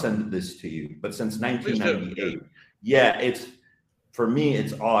 Maybe I'll send this to you, but since 1998, it's for me,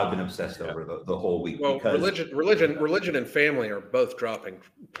 it's all I've been obsessed over the whole week. Well, religion and family are both plummeting.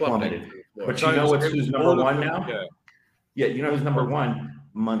 But you know who's number one now? Yeah, you know who's number one?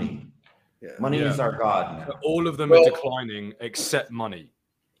 Money. Yeah. Money is our god now. All of them are declining except money.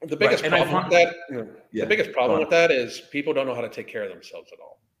 The biggest problem with that is people don't know how to take care of themselves at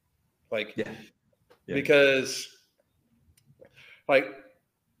all. Because like,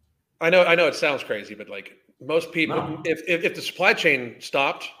 I know it sounds crazy, but like most people, if the supply chain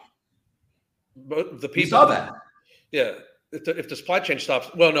stopped, the people we saw that. Yeah, if the supply chain stops,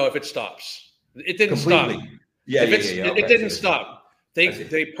 well, no, if it stops, it didn't Completely. stop. Yeah, It didn't stop.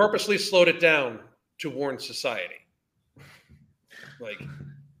 They purposely slowed it down to warn society.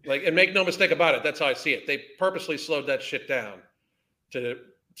 Like, and make no mistake about it, that's how I see it. They purposely slowed that shit down to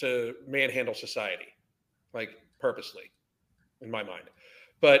manhandle society, like purposely, in my mind.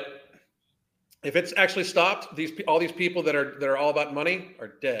 But if it's actually stopped, all these people that are all about money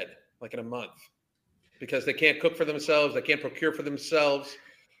are dead, like in a month, because they can't cook for themselves, they can't procure for themselves,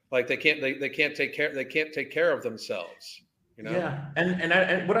 like they can't take care of themselves. You know? Yeah,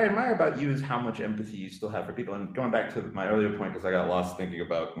 and what I admire about you is how much empathy you still have for people. And going back to my earlier point, because I got lost thinking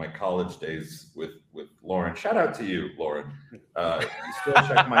about my college days with Lauren. Shout out to you, Lauren.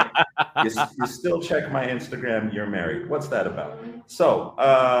 You still check my Instagram. You're married. What's that about? So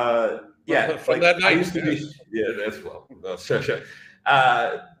yeah, I used to be. Yeah, that's well.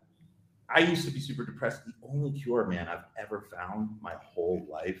 I used to be super depressed. The only cure, man, I've ever found my whole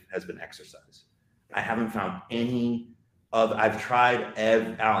life has been exercise. I haven't found any. I've tried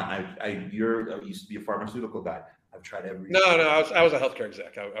Alan. I used to be a pharmaceutical guy. I've tried every. No, I was a healthcare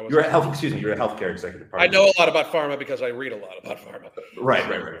exec. You're a healthcare executive. I know a lot about pharma because I read a lot about pharma. Right.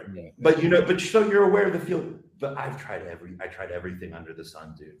 Yeah. But so you're aware of the field. But I tried everything under the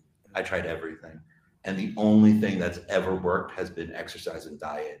sun, dude. I tried everything, and the only thing that's ever worked has been exercise and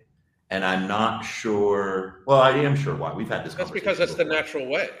diet. And I'm not sure. Well, I am sure why. We've had this. That's because that's the natural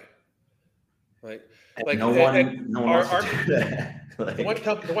way. Like no one wants to do that. Like,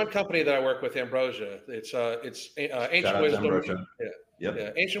 the one company that I work with, Ambrosia, it's Ancient Wisdom.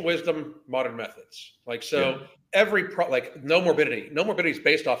 Ancient Wisdom, Modern Methods. Like so, no morbidity. No morbidity is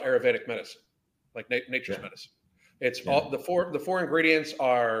based off Ayurvedic medicine, like nature's medicine. It's all the four ingredients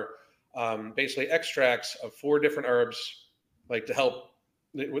are basically extracts of 4 different herbs, like to help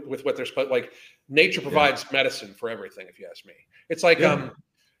with what they're supposed. Like nature provides medicine for everything. If you ask me, it's like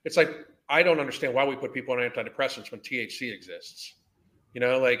I don't understand why we put people on antidepressants when THC exists. You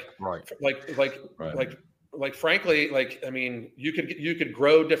know, frankly, like, I mean, you could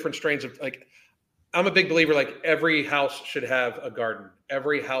grow different strains of, like, I'm a big believer, like every house should have a garden.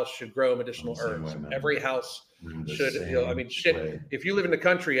 Every house should grow medicinal herbs. Every house should, if you live in the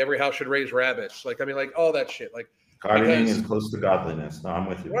country, every house should raise rabbits. Like, I mean, like all that shit. Like gardening is close to godliness. No, I'm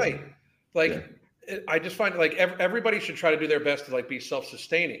with you. Right. I just find like everybody should try to do their best to like be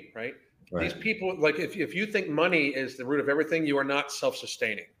self-sustaining, right? These people, like, if you think money is the root of everything, you are not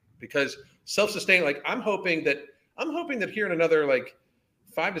self-sustaining, because self-sustaining, like I'm hoping that here in another like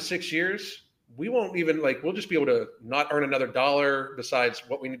 5 to 6 years, we won't even we'll just be able to not earn another dollar besides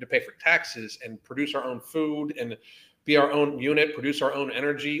what we need to pay for taxes and produce our own food and be our own unit, produce our own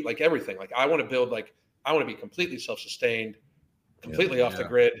energy, like everything. Like I want to be completely self-sustained, completely off the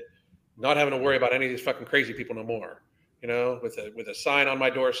grid, not having to worry about any of these fucking crazy people no more, you know, with a sign on my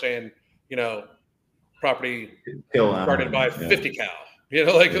door saying, you know, property guarded by 50 cal, you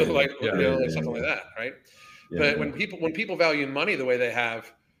know, like something like that, right? But when people value money the way they have,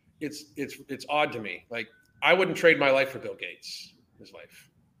 it's odd to me. Like I wouldn't trade my life for Bill Gates, his life,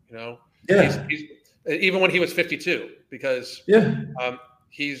 you know. He's even when he was 52, because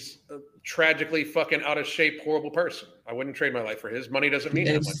he's a tragically fucking out of shape, horrible person. I wouldn't trade my life for his. Money doesn't mean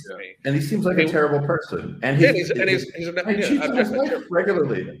that much to me. And he seems like a terrible person. And he's cheats on his wife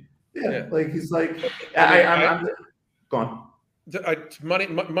regularly. Like he's like, I'm go on.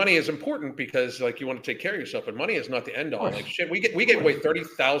 Money is important because like you want to take care of yourself, but money is not the end all. Like shit, we gave away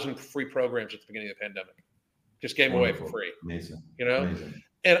 30,000 free programs at the beginning of the pandemic. Just gave them away for free. Amazing. You know,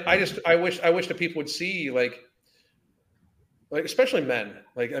 and I wish that people would see like especially men.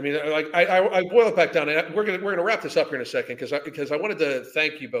 Like I mean, like I boil it back down, and we're gonna wrap this up here in a second because I wanted to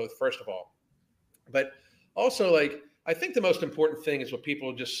thank you both first of all, but also like. I think the most important thing is what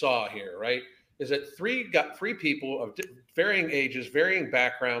people just saw here, right? Is that three people of varying ages, varying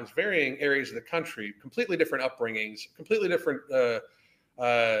backgrounds, varying areas of the country, completely different upbringings, completely different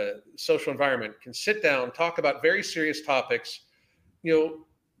social environment can sit down, talk about very serious topics, you know,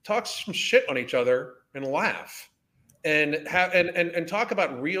 talk some shit on each other and laugh and talk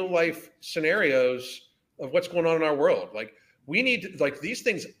about real life scenarios of what's going on in our world. Like we need these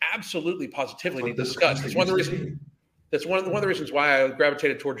things absolutely positively need discussed. It's one of the reasons. That's one of the reasons why I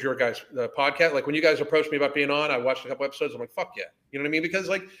gravitated towards your guys' podcast. Like when you guys approached me about being on, I watched a couple episodes. I'm like, fuck yeah. You know what I mean? Because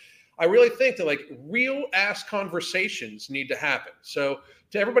like, I really think that like real ass conversations need to happen. So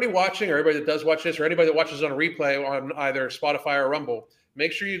to everybody watching or everybody that does watch this or anybody that watches on a replay on either Spotify or Rumble,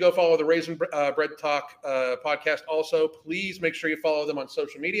 Make sure you go follow the Raisin Bread Talk podcast. Also, please make sure you follow them on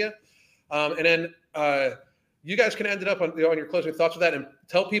social media. And then you guys can end it up on your closing thoughts with that, and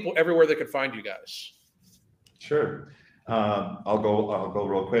tell people everywhere they can find you guys. Sure. I'll go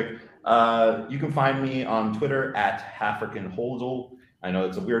real quick. You can find me on Twitter at HafricanHodl. I know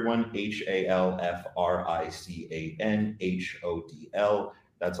it's a weird one. HALFRICANHODL.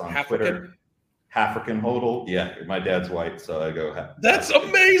 That's on Twitter. HafricanHodl. Yeah, my dad's white, so I go. That's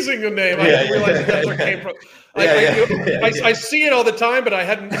amazing a name. I didn't realize that's where it came from. I see it all the time, but I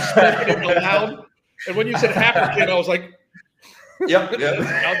hadn't spoken it aloud. And when you said African, I was like, Yep.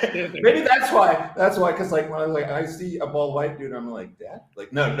 Maybe that's why. Because like when I see a bald white dude, I'm like, Dad?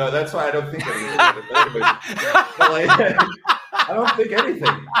 Like, no. That's why I don't think anything. I don't think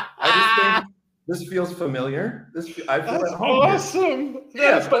anything. I just think this feels familiar. I feel at home. Awesome.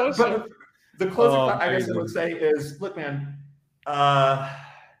 That's awesome. But the closing thought I guess I would say is, look, man,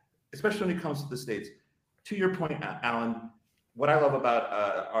 especially when it comes to the States, to your point, Alan, what I love about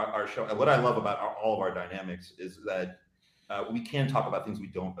our show, what I love about all of our dynamics is that we can talk about things we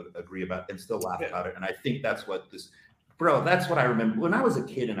don't agree about and still laugh about it. And I think that's what that's what I remember. When I was a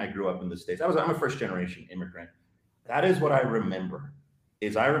kid and I grew up in the States, I'm a first generation immigrant. That is what I remember,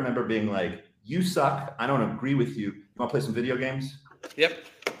 I remember being like, you suck. I don't agree with you. You want to play some video games? Yep.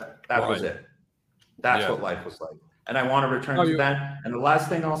 That was it. That's what life was like. And I want to return to that. And the last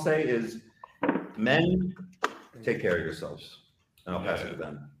thing I'll say is, men, take care of yourselves. And I'll pass it to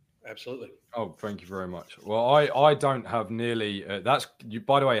them. Absolutely. Oh, thank you very much. Well, I don't have nearly that's you.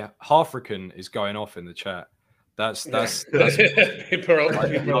 By the way, African is going off in the chat. That's but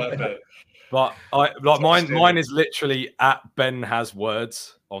mine is literally at Ben Has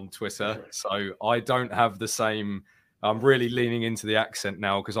Words on Twitter. So I don't have the same. I'm really leaning into the accent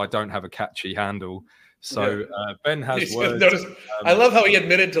now because I don't have a catchy handle. So Ben Has Words. I love how he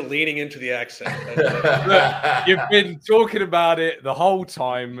admitted to leaning into the accent. Look, you've been talking about it the whole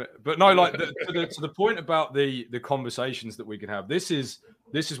time, but no, like to the point about the conversations that we can have. This is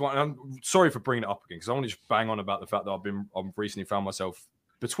one. I'm sorry for bringing it up again because I want to just bang on about the fact that I've recently found myself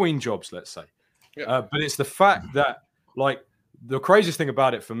between jobs, let's say. But it's the fact that like the craziest thing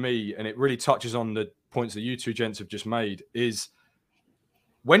about it for me, and it really touches on the points that you two gents have just made, is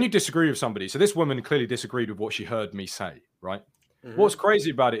when you disagree with somebody. So this woman clearly disagreed with what she heard me say, right? Mm-hmm. What's crazy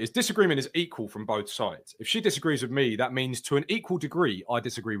about it is disagreement is equal from both sides. If she disagrees with me, that means to an equal degree, I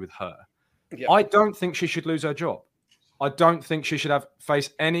disagree with her. Yep. I don't think she should lose her job. I don't think she should face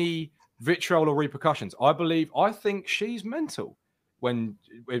any vitriol or repercussions. I think she's mental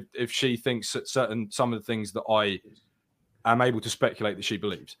if she thinks that some of the things that I am able to speculate that she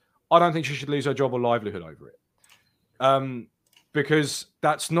believes. I don't think she should lose her job or livelihood over it. Because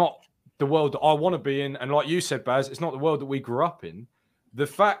that's not the world that I want to be in. And like you said, Baz, it's not the world that we grew up in. The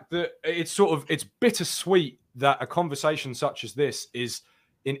fact that it's bittersweet that a conversation such as this is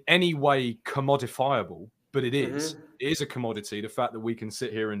in any way commodifiable, but it is. Mm-hmm. It is a commodity. The fact that we can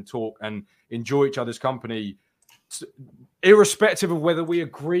sit here and talk and enjoy each other's company, irrespective of whether we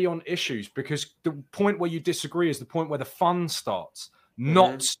agree on issues, because the point where you disagree is the point where the fun starts,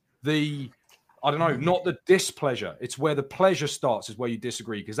 not not the displeasure. It's where the pleasure starts is where you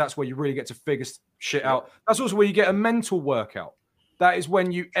disagree, because that's where you really get to figure shit out. That's also where you get a mental workout. That is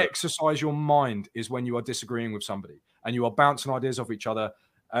when you exercise your mind, is when you are disagreeing with somebody and you are bouncing ideas off each other.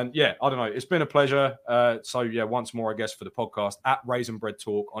 And I don't know. It's been a pleasure. Once more, I guess, for the podcast at Raisin Bread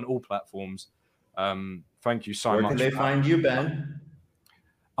Talk on all platforms. Thank you so much. Where can they find you, Ben?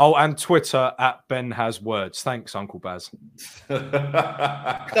 Oh, and Twitter at Ben Has Words. Thanks, Uncle Baz.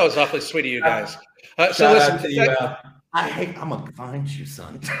 That was awfully sweet of you guys. So listen, I'm gonna find you,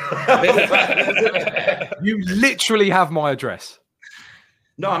 son. You literally have my address.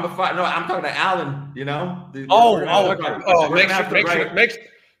 No, I'm talking to Alan. You know.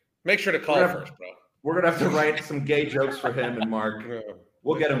 Make sure to call first, bro. We're gonna have to write some gay jokes for him and Mark.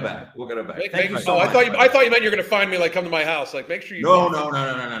 We'll get him back. Thank you so much. I thought you meant you were going to find me, like, come to my house. Like, make sure you. No.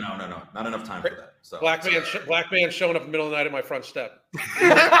 Not enough time for that. So. Black man showing up in the middle of the night at my front step.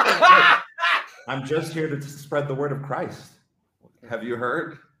 I'm just here to spread the word of Christ. Have you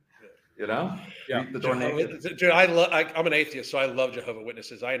heard? You know? Yeah. The door naked. Dude, I'm an atheist, so I love Jehovah's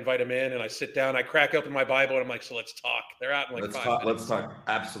Witnesses. I invite them in, and I sit down, I crack open my Bible, and I'm like, so let's talk. They're out in like 5 minutes. Let's talk.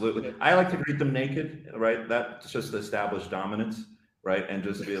 Absolutely. Yeah. I like to greet them naked, right? That's just established dominance. Right. And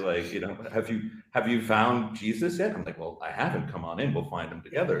just be like, have you found Jesus yet? I'm like, well, I haven't. Come on in. We'll find him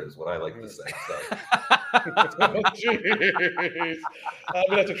together is what I like to say. So. Jeez. I'm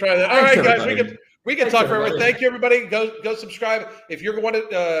gonna have to try that. All right, guys, we can talk forever. Thank you, everybody. Go subscribe. If you're one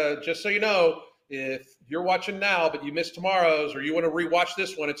just so you know, if you're watching now, but you missed tomorrow's, or you want to rewatch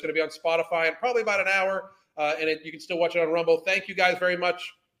this one, it's going to be on Spotify in probably about an hour, and you can still watch it on Rumble. Thank you guys very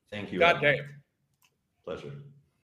much. Thank you. God damn. Pleasure.